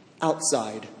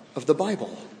outside of the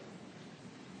Bible.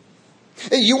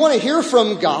 You want to hear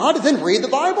from God? Then read the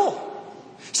Bible.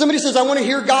 Somebody says, I want to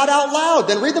hear God out loud.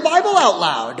 Then read the Bible out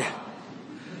loud.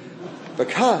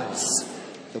 Because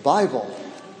the Bible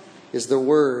is the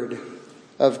Word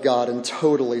of God and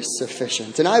totally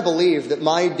sufficient. And I believe that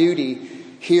my duty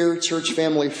here, church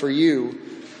family, for you,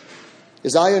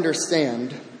 is I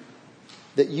understand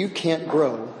that you can't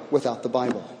grow without the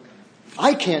Bible.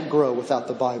 I can't grow without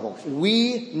the Bible.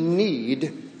 We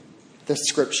need the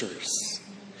scriptures.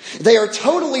 They are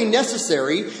totally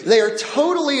necessary. They are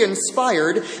totally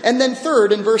inspired. And then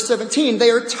third, in verse 17, they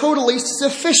are totally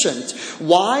sufficient.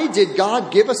 Why did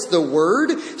God give us the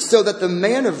word? So that the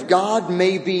man of God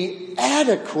may be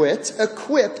adequate,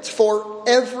 equipped for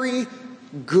every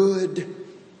good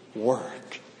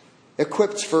work.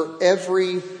 Equipped for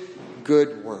every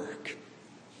good work.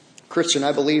 Christian,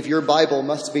 I believe your Bible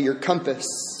must be your compass.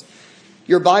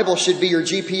 Your Bible should be your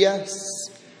GPS.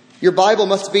 Your Bible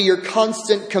must be your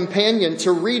constant companion,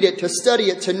 to read it, to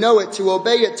study it, to know it, to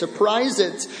obey it, to prize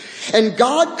it. And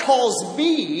God calls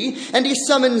me, and He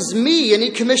summons me, and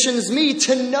He commissions me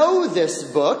to know this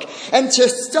book, and to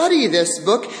study this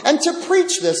book, and to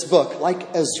preach this book, like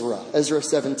Ezra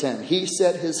 7:10. He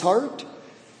set his heart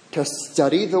to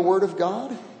study the Word of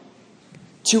God,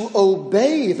 to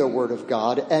obey the Word of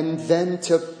God, and then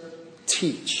to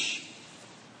teach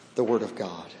the Word of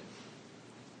God.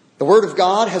 The Word of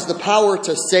God has the power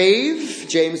to save,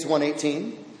 James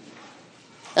 1:18.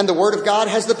 And the Word of God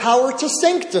has the power to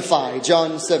sanctify,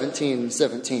 John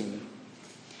 17:17.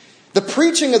 The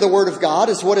preaching of the Word of God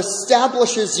is what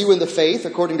establishes you in the faith,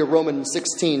 according to Romans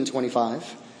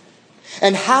 16:25.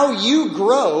 And how you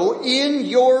grow in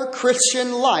your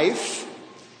Christian life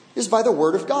is by the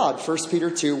Word of God, 1 Peter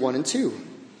 2:1 and 2.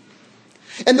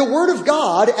 And the Word of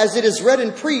God, as it is read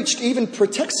and preached, even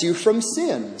protects you from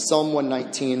sin. Psalm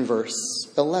 119, verse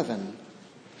 11.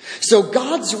 So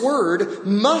God's Word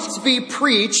must be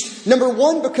preached, number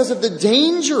one, because of the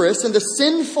dangerous and the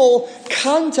sinful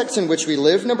context in which we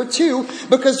live. Number two,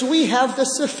 because we have the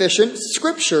sufficient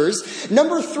Scriptures.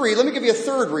 Number three, let me give you a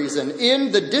third reason.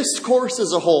 In the discourse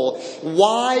as a whole,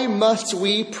 why must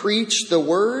we preach the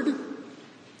Word?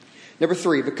 Number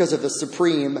three, because of the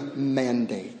supreme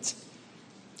mandate.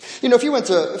 You know, if you went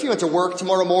to work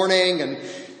tomorrow morning and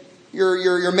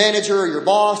your manager or your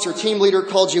boss or team leader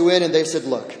called you in and they said,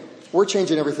 look, we're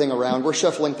changing everything around. We're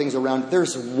shuffling things around.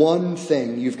 There's one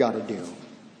thing you've got to do.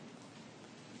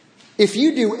 If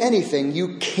you do anything,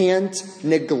 you can't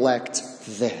neglect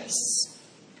this.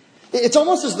 It's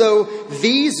almost as though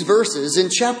these verses in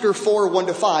chapter 4,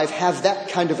 1-5 have that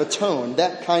kind of a tone,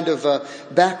 that kind of a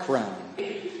background.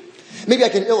 Maybe I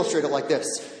can illustrate it like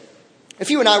this. If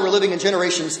you and I were living in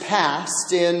generations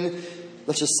past in,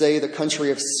 let's just say, the country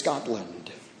of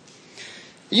Scotland,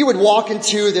 you would walk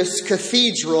into this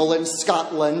cathedral in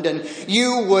Scotland and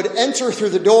you would enter through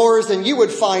the doors and you would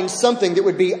find something that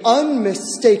would be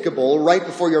unmistakable right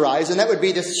before your eyes. And that would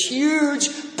be this huge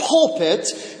pulpit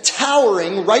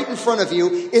towering right in front of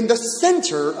you in the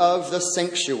center of the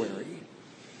sanctuary.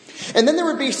 And then there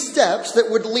would be steps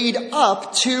that would lead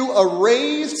up to a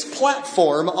raised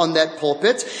platform on that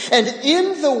pulpit. And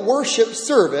in the worship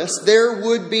service, there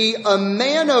would be a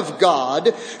man of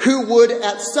God who would,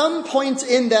 at some point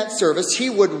in that service,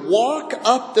 he would walk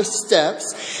up the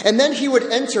steps and then he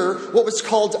would enter what was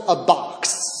called a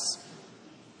box.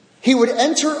 He would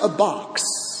enter a box.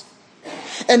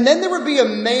 And then there would be a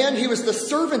man, he was the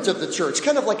servant of the church,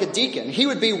 kind of like a deacon. He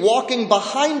would be walking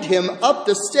behind him up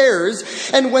the stairs.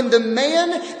 And when the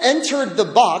man entered the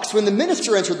box, when the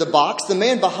minister entered the box, the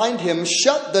man behind him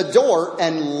shut the door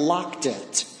and locked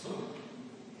it.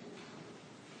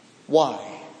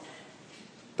 Why?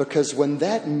 Because when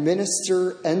that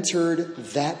minister entered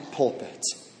that pulpit,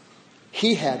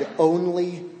 he had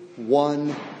only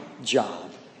one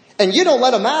job. And you don't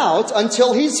let him out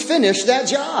until he's finished that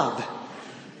job.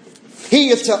 He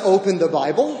is to open the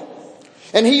Bible,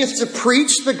 and he is to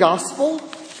preach the gospel,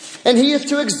 And he is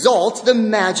to exalt the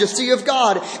majesty of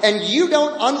God. And you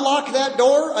don't unlock that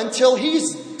door until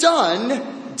he's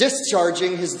done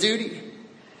discharging his duty.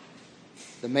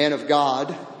 The man of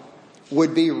God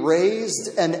would be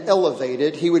raised and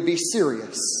elevated. He would be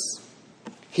serious.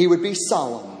 He would be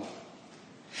solemn.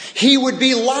 He would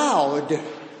be loud.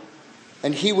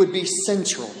 And he would be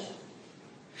central.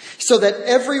 So that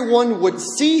everyone would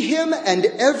see him and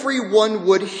everyone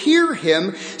would hear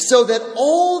him, so that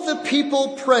all the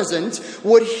people present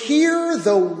would hear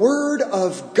the word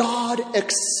of God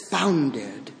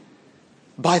expounded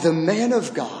by the man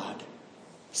of God,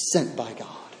 sent by God.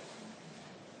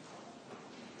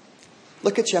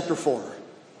 Look at chapter 4,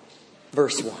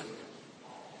 verse 1.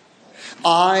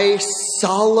 I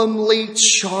solemnly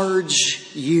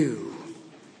charge you,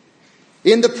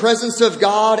 in the presence of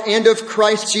God and of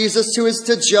Christ Jesus, who is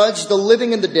to judge the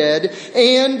living and the dead,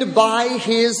 and by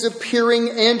his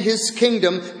appearing and his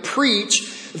kingdom,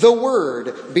 preach the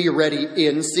word. Be ready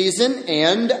in season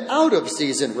and out of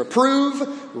season.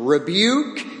 Reprove,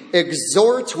 rebuke,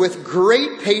 exhort with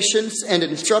great patience and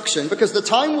instruction, because the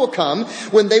time will come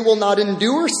when they will not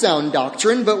endure sound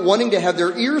doctrine, but wanting to have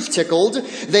their ears tickled,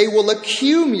 they will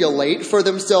accumulate for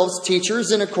themselves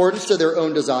teachers in accordance to their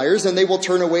own desires, and they will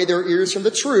turn away their ears from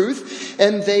the truth,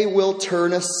 and they will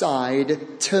turn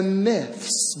aside to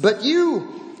myths. But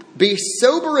you, be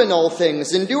sober in all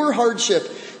things, endure hardship,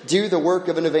 do the work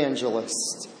of an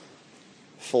evangelist,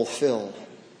 fulfill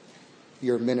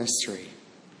your ministry.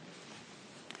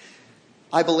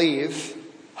 I believe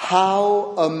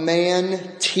how a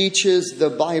man teaches the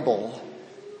Bible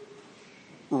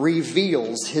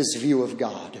reveals his view of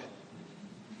God.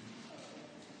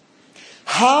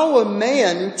 How a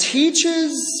man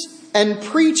teaches and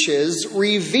preaches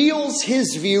reveals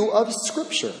his view of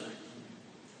Scripture.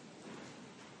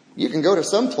 You can go to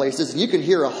some places and you can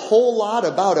hear a whole lot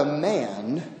about a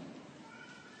man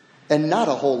and not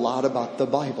a whole lot about the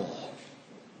Bible.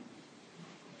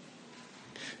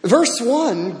 Verse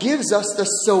 1 gives us the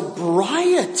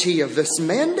sobriety of this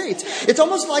mandate. It's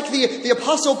almost like the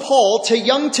Apostle Paul to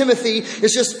young Timothy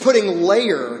is just putting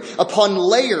layer upon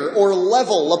layer, or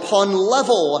level upon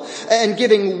level, and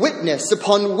giving witness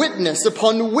upon witness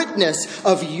upon witness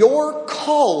of your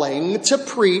calling to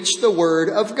preach the word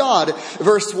of God.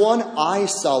 Verse 1, I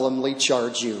solemnly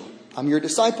charge you. I'm your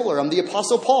disciple, or I'm the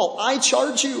Apostle Paul. I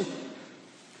charge you.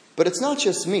 But it's not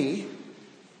just me.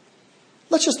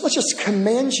 Let's just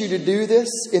command you to do this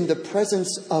in the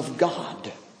presence of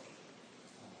God.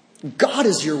 God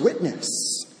is your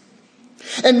witness.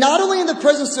 And not only in the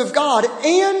presence of God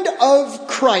and of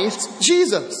Christ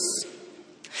Jesus.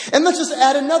 And let's just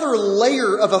add another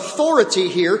layer of authority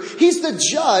here. He's the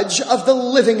judge of the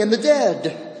living and the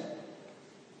dead.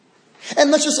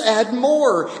 And let's just add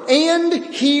more.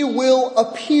 And he will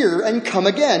appear and come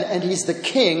again. And he's the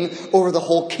king over the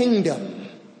whole kingdom.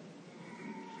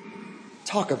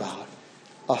 Talk about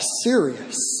a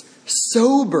serious,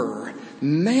 sober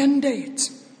mandate.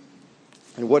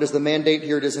 And what is the mandate?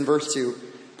 Here it is in verse 2.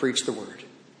 Preach the word.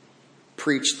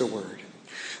 Preach the word.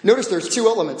 Notice there's two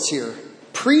elements here.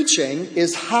 Preaching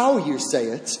is how you say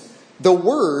it. The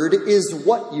word is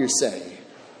what you say.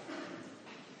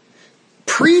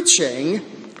 Preaching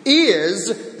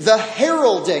is the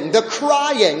heralding, the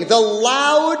crying, the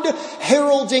loud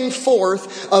heralding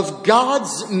forth of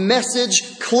God's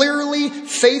message, clearly,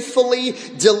 faithfully,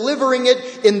 delivering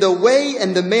it in the way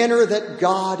and the manner that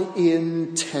God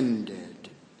intended.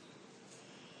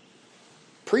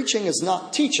 Preaching is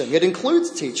not teaching. It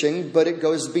includes teaching, but it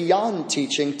goes beyond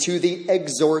teaching to the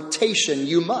exhortation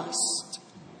you must.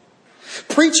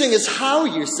 Preaching is how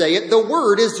you say it. The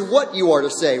word is what you are to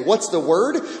say. What's the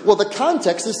word? Well, the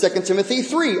context is 2 Timothy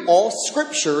 3. All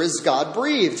scripture is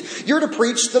God-breathed. You're to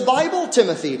preach the Bible,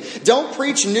 Timothy. Don't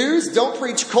preach news. Don't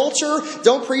preach culture.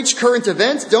 Don't preach current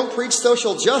events. Don't preach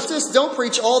social justice. Don't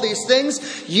preach all these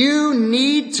things. You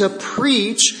need to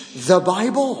preach the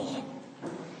Bible.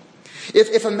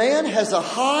 If a man has a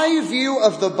high view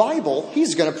of the Bible,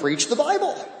 he's going to preach the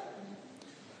Bible.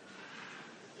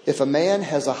 If a man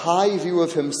has a high view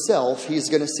of himself, he's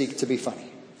going to seek to be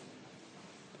funny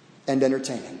and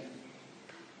entertaining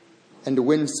and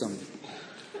winsome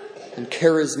and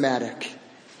charismatic,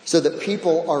 so that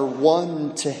people are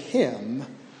won to him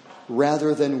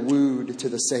rather than wooed to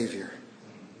the Savior.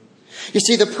 You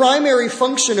see, the primary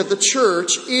function of the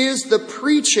church is the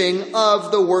preaching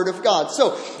of the Word of God.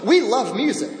 So, we love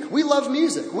music. We love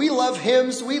music. We love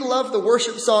hymns. We love the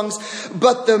worship songs.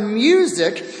 But the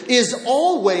music is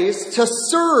always to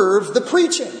serve the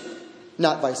preaching,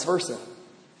 not vice versa.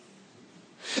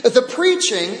 The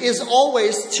preaching is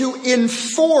always to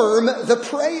inform the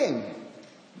praying.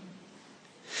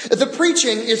 The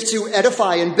preaching is to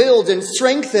edify and build and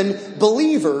strengthen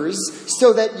believers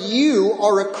so that you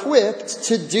are equipped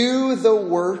to do the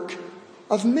work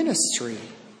of ministry.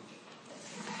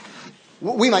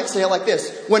 We might say it like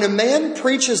this. When a man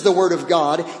preaches the word of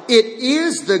God, it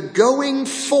is the going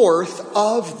forth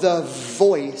of the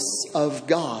voice of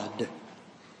God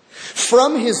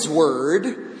from his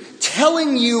word,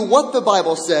 telling you what the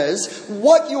Bible says,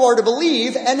 what you are to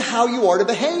believe, and how you are to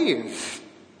behave.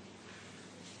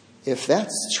 If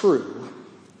that's true,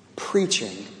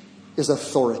 preaching is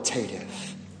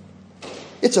authoritative.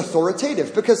 It's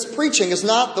authoritative because preaching is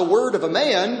not the word of a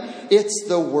man, it's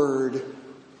the word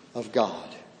of God.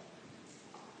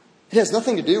 It has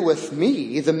nothing to do with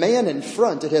me, the man in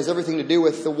front. It has everything to do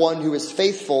with the one who is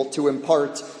faithful to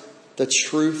impart the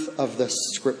truth of the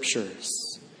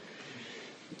Scriptures.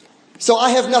 So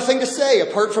I have nothing to say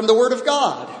apart from the Word of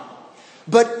God.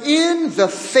 But in the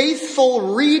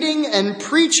faithful reading and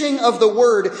preaching of the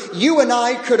Word, you and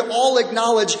I could all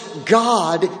acknowledge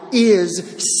God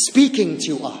is speaking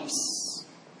to us.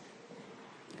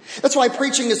 That's why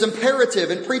preaching is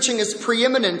imperative, and preaching is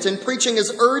preeminent, and preaching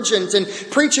is urgent, and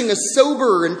preaching is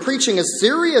sober, and preaching is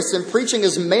serious, and preaching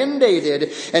is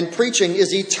mandated, and preaching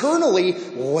is eternally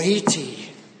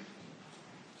weighty.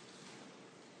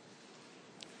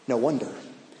 No wonder.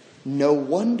 No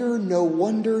wonder, no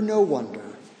wonder, no wonder.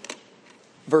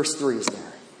 Verse 3 is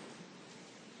there.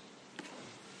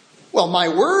 Well, my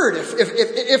word,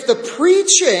 if the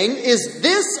preaching is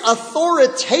this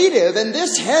authoritative and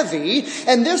this heavy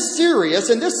and this serious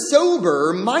and this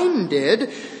sober-minded,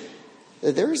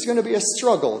 there's going to be a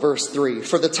struggle, verse 3.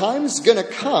 For the time's going to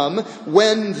come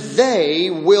when they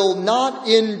will not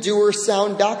endure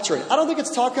sound doctrine. I don't think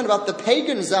it's talking about the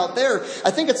pagans out there.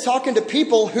 I think it's talking to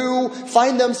people who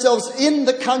find themselves in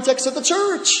the context of the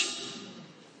church.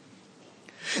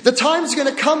 The time's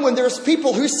going to come when there's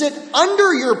people who sit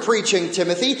under your preaching,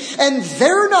 Timothy, and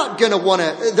they're not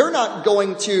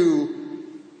going to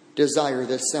desire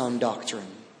this sound doctrine.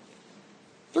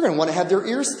 They're going to want to have their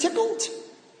ears tickled.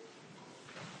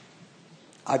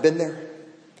 I've been there.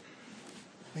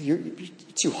 You're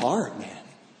too hard, man.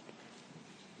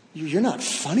 You're not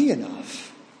funny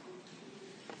enough.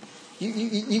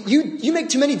 You make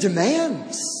too many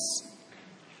demands.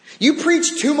 You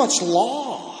preach too much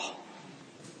law.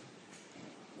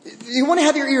 You want to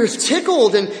have your ears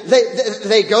tickled, and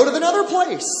they go to another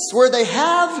place where they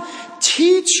have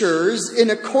teachers in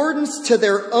accordance to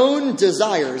their own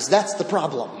desires. That's the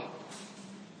problem.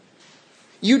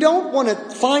 You don't want to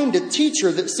find a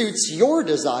teacher that suits your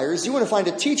desires. You want to find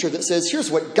a teacher that says,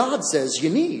 here's what God says you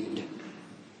need.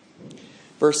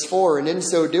 Verse 4, and in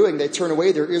so doing, they turn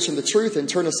away their ears from the truth and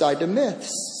turn aside to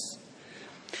myths.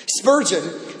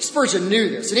 Spurgeon knew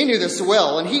this, and he knew this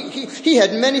well. And he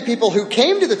had many people who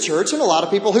came to the church and a lot of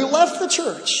people who left the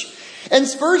church. And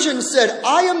Spurgeon said,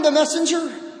 I am the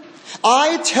messenger.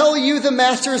 I tell you the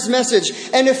master's message.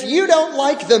 And if you don't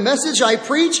like the message I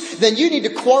preach, then you need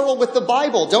to quarrel with the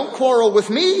Bible. Don't quarrel with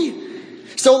me.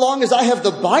 So long as I have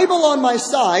the Bible on my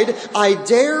side, I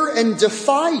dare and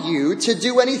defy you to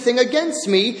do anything against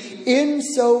me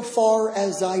insofar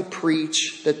as I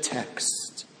preach the text.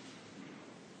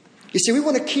 You see, we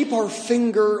want to keep our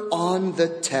finger on the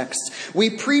text. We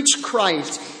preach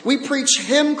Christ. We preach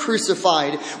Him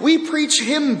crucified. We preach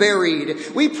Him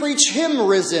buried. We preach Him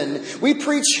risen. We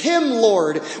preach Him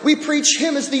Lord. We preach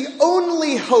Him as the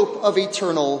only hope of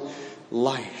eternal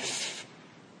life.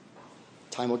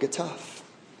 Time will get tough.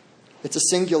 It's a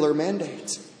singular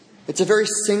mandate. It's a very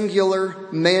singular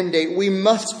mandate. We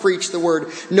must preach the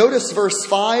word. Notice verse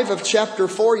 5 of chapter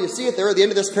 4. You see it there at the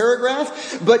end of this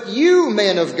paragraph. But you,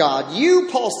 man of God, you,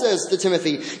 Paul says to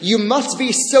Timothy, you must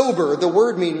be sober. The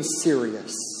word means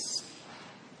serious.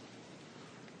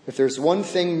 If there's one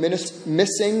thing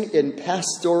missing in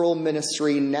pastoral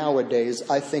ministry nowadays,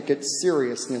 I think it's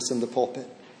seriousness in the pulpit.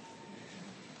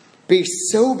 Be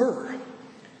sober.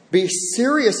 Be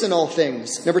serious in all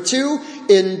things. Number 2,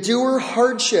 endure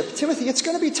hardship. Timothy, it's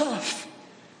going to be tough.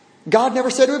 God never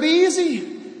said it would be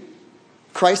easy.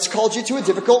 Christ called you to a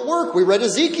difficult work. We read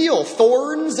Ezekiel.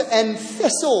 Thorns and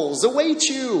thistles await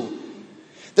you.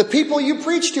 The people you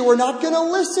preach to are not going to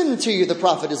listen to you, the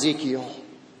prophet Ezekiel.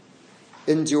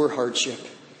 Endure hardship.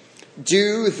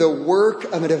 Do the work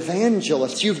of an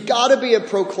evangelist. You've got to be a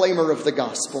proclaimer of the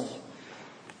gospel.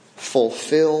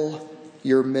 Fulfill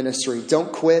your ministry.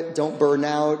 Don't quit. Don't burn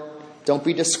out. Don't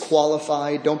be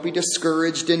disqualified. Don't be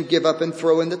discouraged and give up and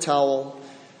throw in the towel.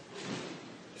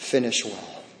 Finish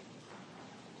well.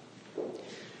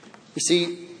 You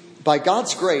see, by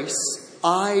God's grace,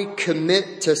 I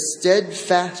commit to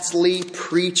steadfastly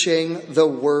preaching the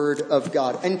Word of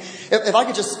God. And if I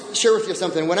could just share with you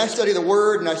something. When I study the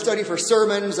Word and I study for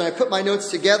sermons and I put my notes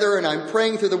together and I'm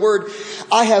praying through the Word,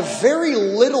 I have very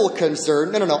little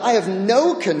concern. I have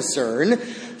no concern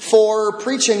for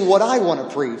preaching what I want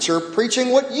to preach or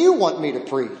preaching what you want me to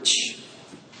preach.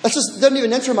 That just doesn't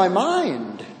even enter my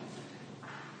mind.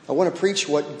 I want to preach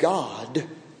what God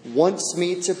wants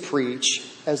me to preach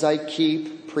as I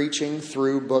keep preaching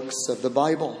through books of the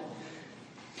Bible.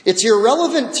 It's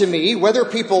irrelevant to me whether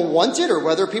people want it or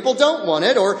whether people don't want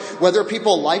it, or whether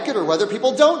people like it or whether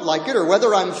people don't like it, or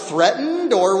whether I'm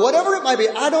threatened or whatever it might be.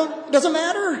 It doesn't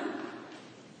matter.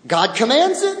 God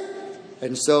commands it.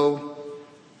 And so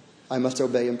I must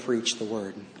obey and preach the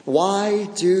Word. Why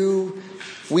do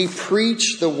we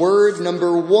preach the Word?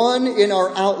 Number one in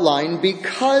our outline,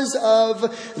 because of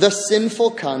the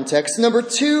sinful context. Number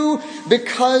two,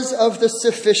 because of the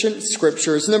sufficient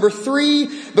Scriptures. Number three,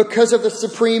 because of the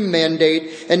supreme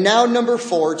mandate. And now number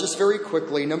four, just very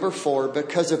quickly, number four,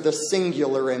 because of the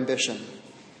singular ambition.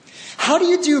 How do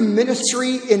you do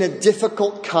ministry in a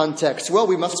difficult context? Well,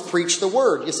 we must preach the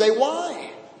Word. You say, why?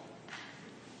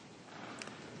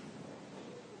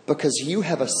 Because you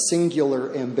have a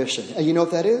singular ambition. And you know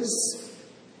what that is?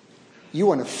 You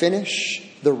want to finish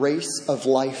the race of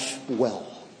life well.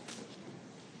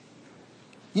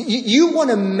 You want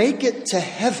to make it to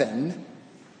heaven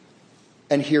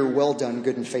and hear, well done,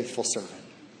 good and faithful servant.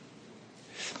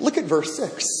 Look at verse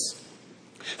 6.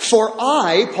 For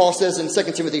I, Paul says in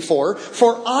 2 Timothy 4,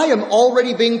 for I am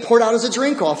already being poured out as a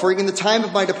drink offering, and the time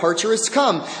of my departure is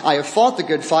come. I have fought the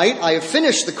good fight. I have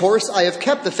finished the course. I have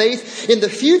kept the faith. In the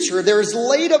future, there is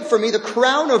laid up for me the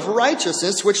crown of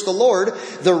righteousness, which the Lord,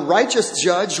 the righteous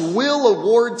judge, will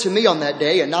award to me on that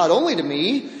day, and not only to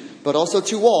me, but also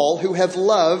to all who have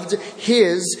loved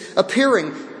his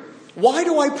appearing. Why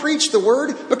do I preach the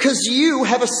Word? Because you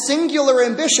have a singular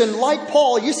ambition. Like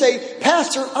Paul, you say,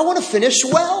 Pastor, I want to finish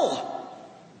well.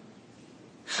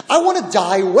 I want to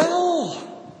die well.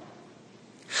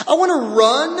 I want to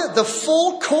run the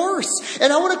full course.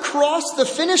 And I want to cross the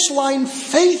finish line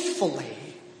faithfully.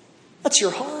 That's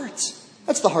your heart.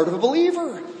 That's the heart of a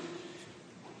believer.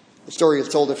 The story is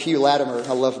told of Hugh Latimer.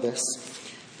 I love this.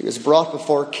 He was brought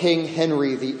before King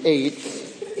Henry VIII.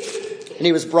 And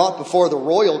he was brought before the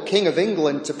royal King of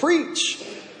England to preach.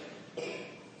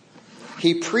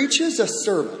 He preaches a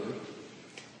sermon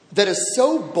that is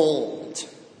so bold,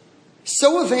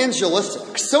 so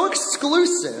evangelistic, so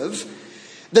exclusive,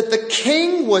 that the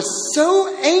king was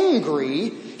so angry,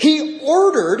 he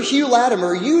ordered Hugh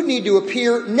Latimer, you need to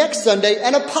appear next Sunday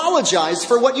and apologize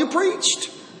for what you preached.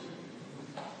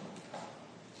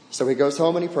 So he goes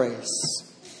home and he prays,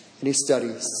 and he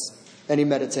studies, and he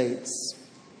meditates.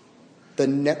 The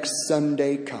next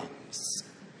Sunday comes.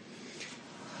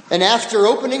 And after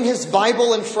opening his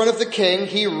Bible in front of the king,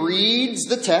 he reads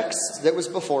the text that was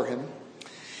before him.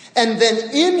 And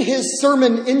then in his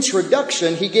sermon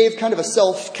introduction, he gave kind of a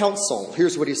self-counsel.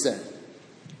 Here's what he said.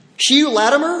 Hugh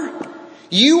Latimer,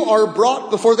 you are brought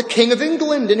before the King of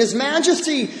England in his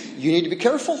majesty. You need to be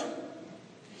careful.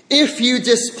 If you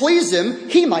displease him,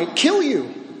 he might kill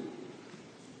you.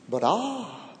 But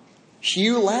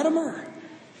Hugh Latimer,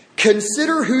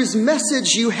 consider whose message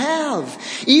you have,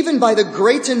 even by the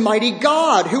great and mighty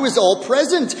God, who is all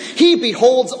present. He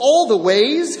beholds all the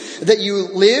ways that you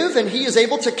live, and he is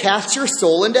able to cast your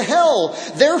soul into hell.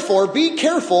 Therefore, be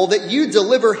careful that you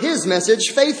deliver his message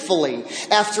faithfully.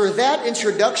 After that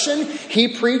introduction, he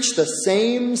preached the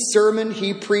same sermon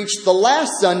he preached the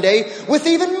last Sunday with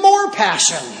even more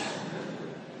passion.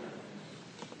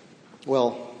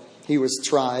 Well, he was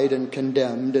tried and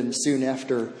condemned, and soon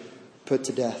after put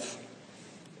to death.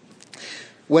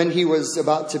 When he was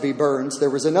about to be burned,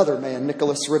 there was another man,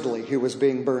 Nicholas Ridley, who was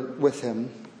being burnt with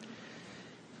him.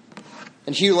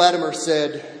 And Hugh Latimer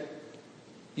said,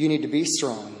 you need to be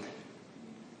strong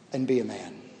and be a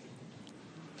man.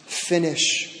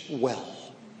 Finish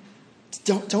well.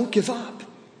 Don't give up.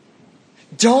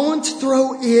 Don't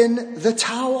throw in the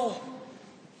towel.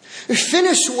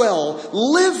 Finish well,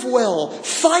 live well,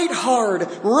 fight hard,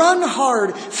 run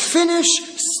hard, finish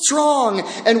strong.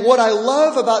 And what I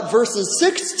love about verses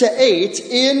 6 to 8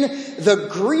 in the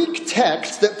Greek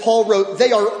text that Paul wrote,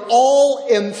 they are all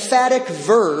emphatic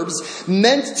verbs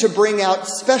meant to bring out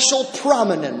special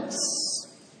prominence.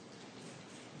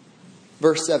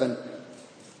 Verse 7,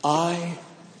 I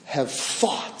have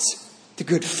fought the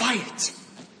good fight,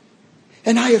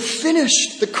 and I have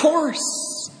finished the course.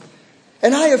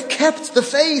 And I have kept the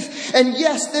faith. And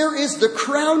yes, there is the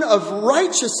crown of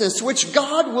righteousness which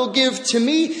God will give to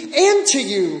me and to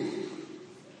you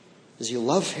as you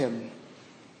love him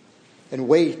and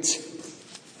wait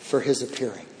for his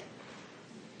appearing.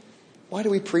 Why do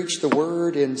we preach the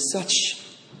word in such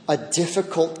a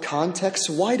difficult context?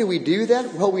 Why do we do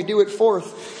that? Well, we do it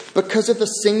because of the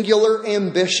singular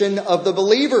ambition of the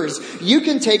believers. You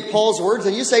can take Paul's words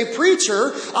and you say,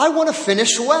 preacher, I want to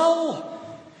finish well.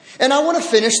 And I want to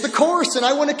finish the course and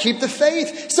I want to keep the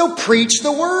faith. So preach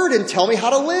the word and tell me how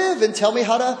to live and tell me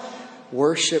how to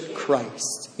worship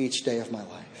Christ each day of my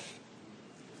life.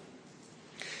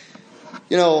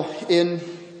 You know, in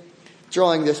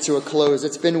drawing this to a close,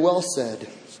 it's been well said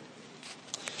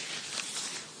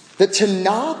that to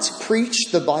not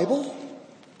preach the Bible,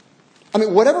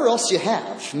 whatever else you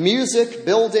have, music,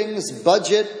 buildings,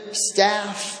 budget,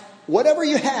 staff, whatever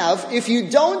you have, if you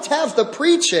don't have the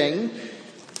preaching,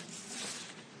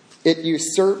 it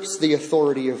usurps the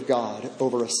authority of God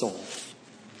over a soul.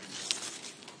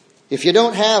 If you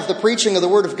don't have the preaching of the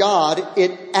Word of God,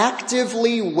 it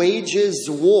actively wages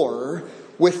war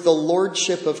with the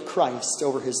lordship of Christ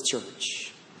over his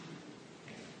church.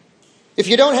 If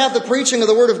you don't have the preaching of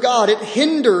the Word of God, it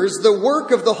hinders the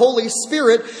work of the Holy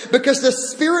Spirit, because the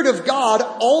Spirit of God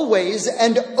always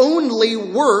and only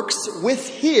works with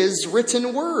His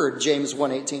written Word, James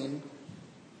 1:18.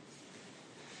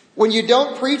 When you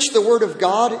don't preach the Word of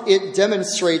God, it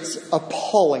demonstrates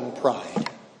appalling pride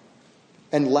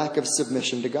and lack of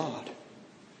submission to God.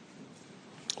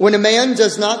 When a man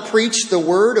does not preach the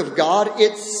Word of God,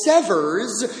 it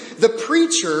severs the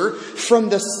preacher from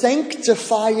the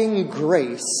sanctifying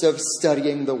grace of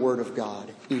studying the Word of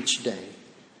God each day.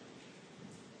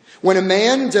 When a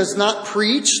man does not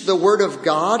preach the Word of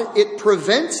God, it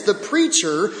prevents the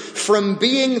preacher from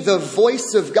being the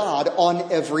voice of God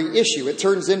on every issue. It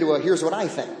turns into a here's what I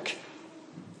think,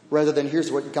 rather than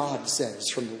here's what God says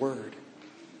from the Word.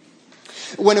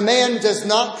 When a man does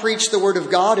not preach the Word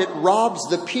of God, it robs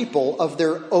the people of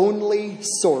their only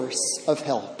source of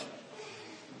help.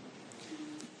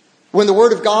 When the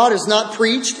Word of God is not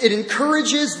preached, it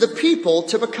encourages the people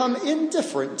to become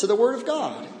indifferent to the Word of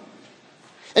God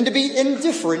and to be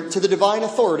indifferent to the divine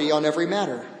authority on every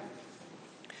matter.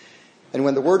 And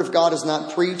when the Word of God is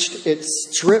not preached, it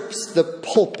strips the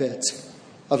pulpit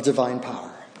of divine power.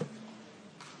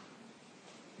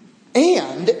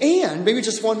 And maybe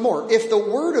just one more. If the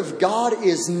Word of God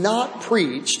is not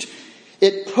preached,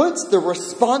 it puts the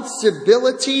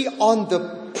responsibility on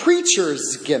the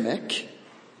preacher's gimmick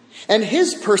and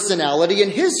his personality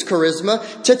and his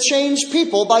charisma to change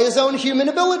people by his own human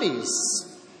abilities,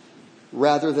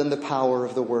 rather than the power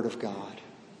of the Word of God.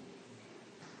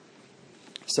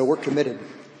 So we're committed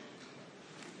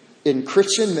in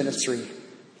Christian ministry,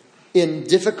 in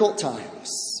difficult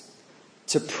times,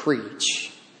 to preach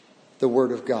the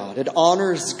Word of God. It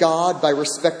honors God by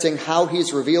respecting how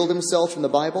He's revealed Himself in the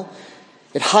Bible.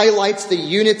 It highlights the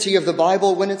unity of the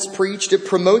Bible when it's preached. It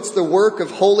promotes the work of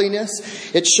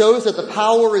holiness. It shows that the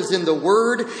power is in the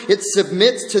Word. It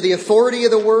submits to the authority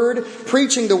of the Word.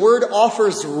 Preaching the Word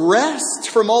offers rest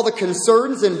from all the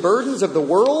concerns and burdens of the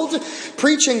world.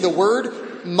 Preaching the Word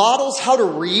models how to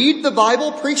read the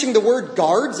Bible. Preaching the Word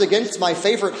guards against my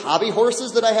favorite hobby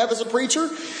horses that I have as a preacher.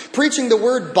 Preaching the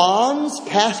Word bonds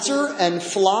pastor and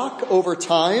flock over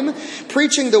time.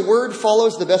 Preaching the Word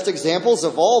follows the best examples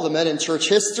of all the men in church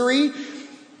history.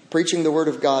 Preaching the Word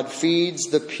of God feeds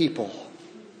the people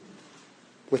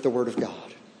with the Word of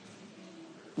God.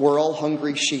 We're all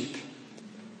hungry sheep.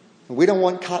 We don't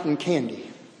want cotton candy.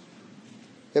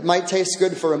 It might taste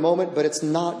good for a moment, but it's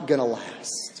not going to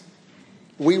last.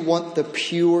 We want the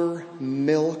pure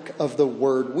milk of the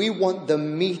Word. We want the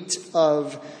meat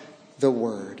of the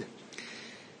Word.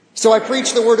 So I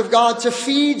preach the Word of God to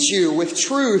feed you with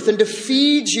truth and to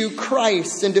feed you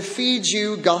Christ and to feed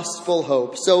you gospel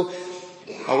hope. So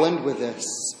I'll end with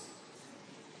this.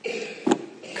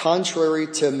 Contrary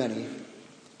to many,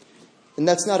 and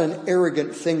that's not an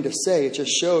arrogant thing to say, it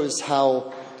just shows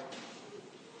how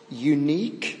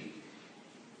unique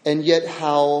and yet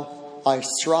how I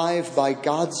strive by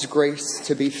God's grace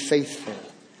to be faithful.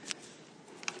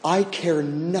 I care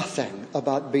nothing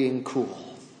about being cool.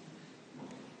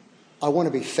 I want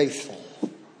to be faithful.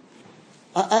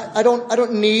 I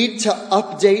don't need to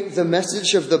update the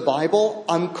message of the Bible.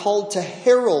 I'm called to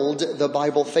herald the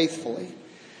Bible faithfully.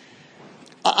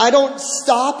 I don't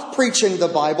stop preaching the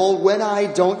Bible when I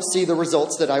don't see the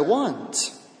results that I want.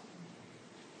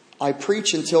 I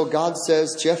preach until God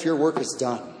says, Jeff, your work is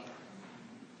done.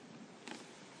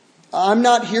 I'm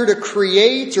not here to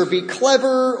create or be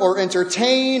clever or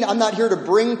entertain. I'm not here to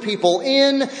bring people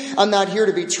in. I'm not here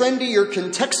to be trendy or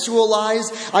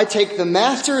contextualize. I take the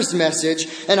Master's message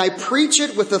and I preach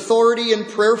it with authority and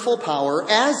prayerful power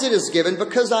as it is given,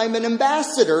 because I'm an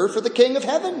ambassador for the King of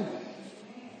Heaven.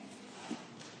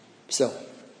 So,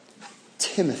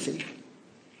 Timothy,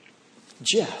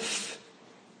 Jeff,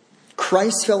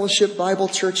 Christ Fellowship Bible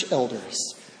Church elders,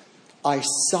 I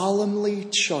solemnly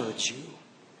charge you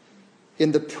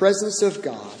in the presence of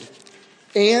God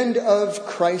and of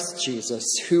Christ Jesus,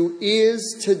 who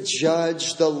is to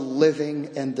judge the living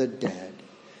and the dead,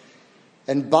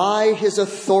 and by his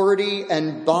authority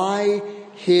and by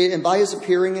his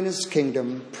appearing in his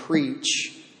kingdom,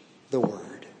 preach the word.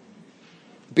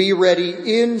 Be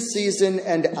ready in season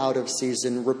and out of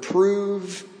season.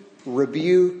 Reprove,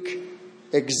 rebuke,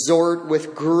 exhort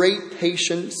with great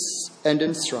patience and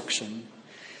instruction.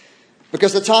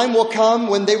 Because the time will come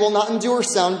when they will not endure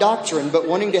sound doctrine, but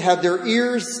wanting to have their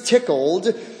ears tickled,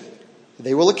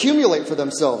 they will accumulate for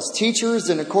themselves teachers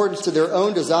in accordance to their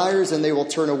own desires, and they will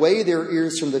turn away their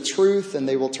ears from the truth, and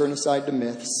they will turn aside to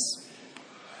myths.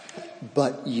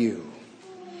 But you,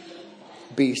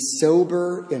 be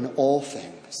sober in all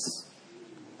things.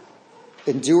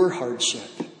 Endure hardship.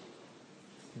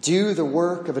 Do the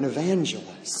work of an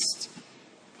evangelist,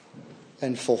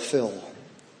 and fulfill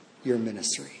your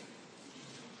ministry.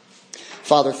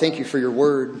 Father, thank you for your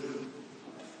word.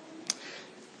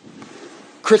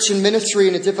 Christian ministry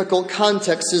in a difficult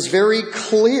context is very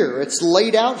clear. It's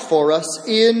laid out for us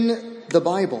in the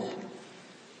Bible.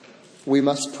 We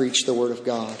must preach the word of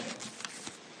God.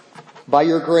 By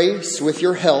your grace, with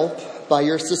your help, by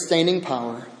your sustaining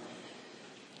power,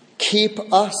 keep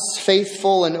us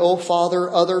faithful, and, O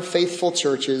Father, other faithful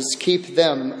churches, keep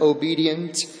them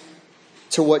obedient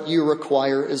to what you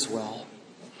require as well.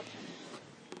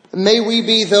 May we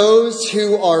be those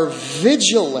who are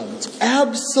vigilant,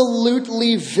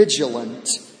 absolutely vigilant,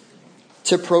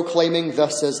 to proclaiming,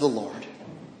 thus says the Lord.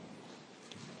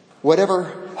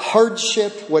 Whatever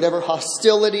hardship, whatever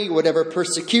hostility, whatever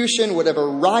persecution, whatever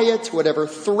riot, whatever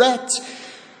threat,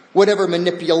 whatever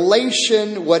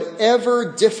manipulation,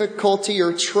 whatever difficulty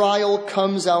or trial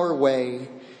comes our way,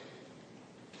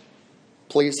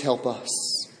 please help us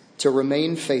to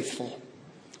remain faithful,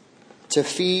 to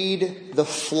feed the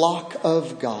flock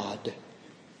of God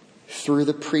through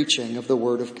the preaching of the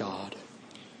word of God.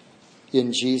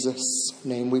 In Jesus'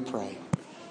 name we pray.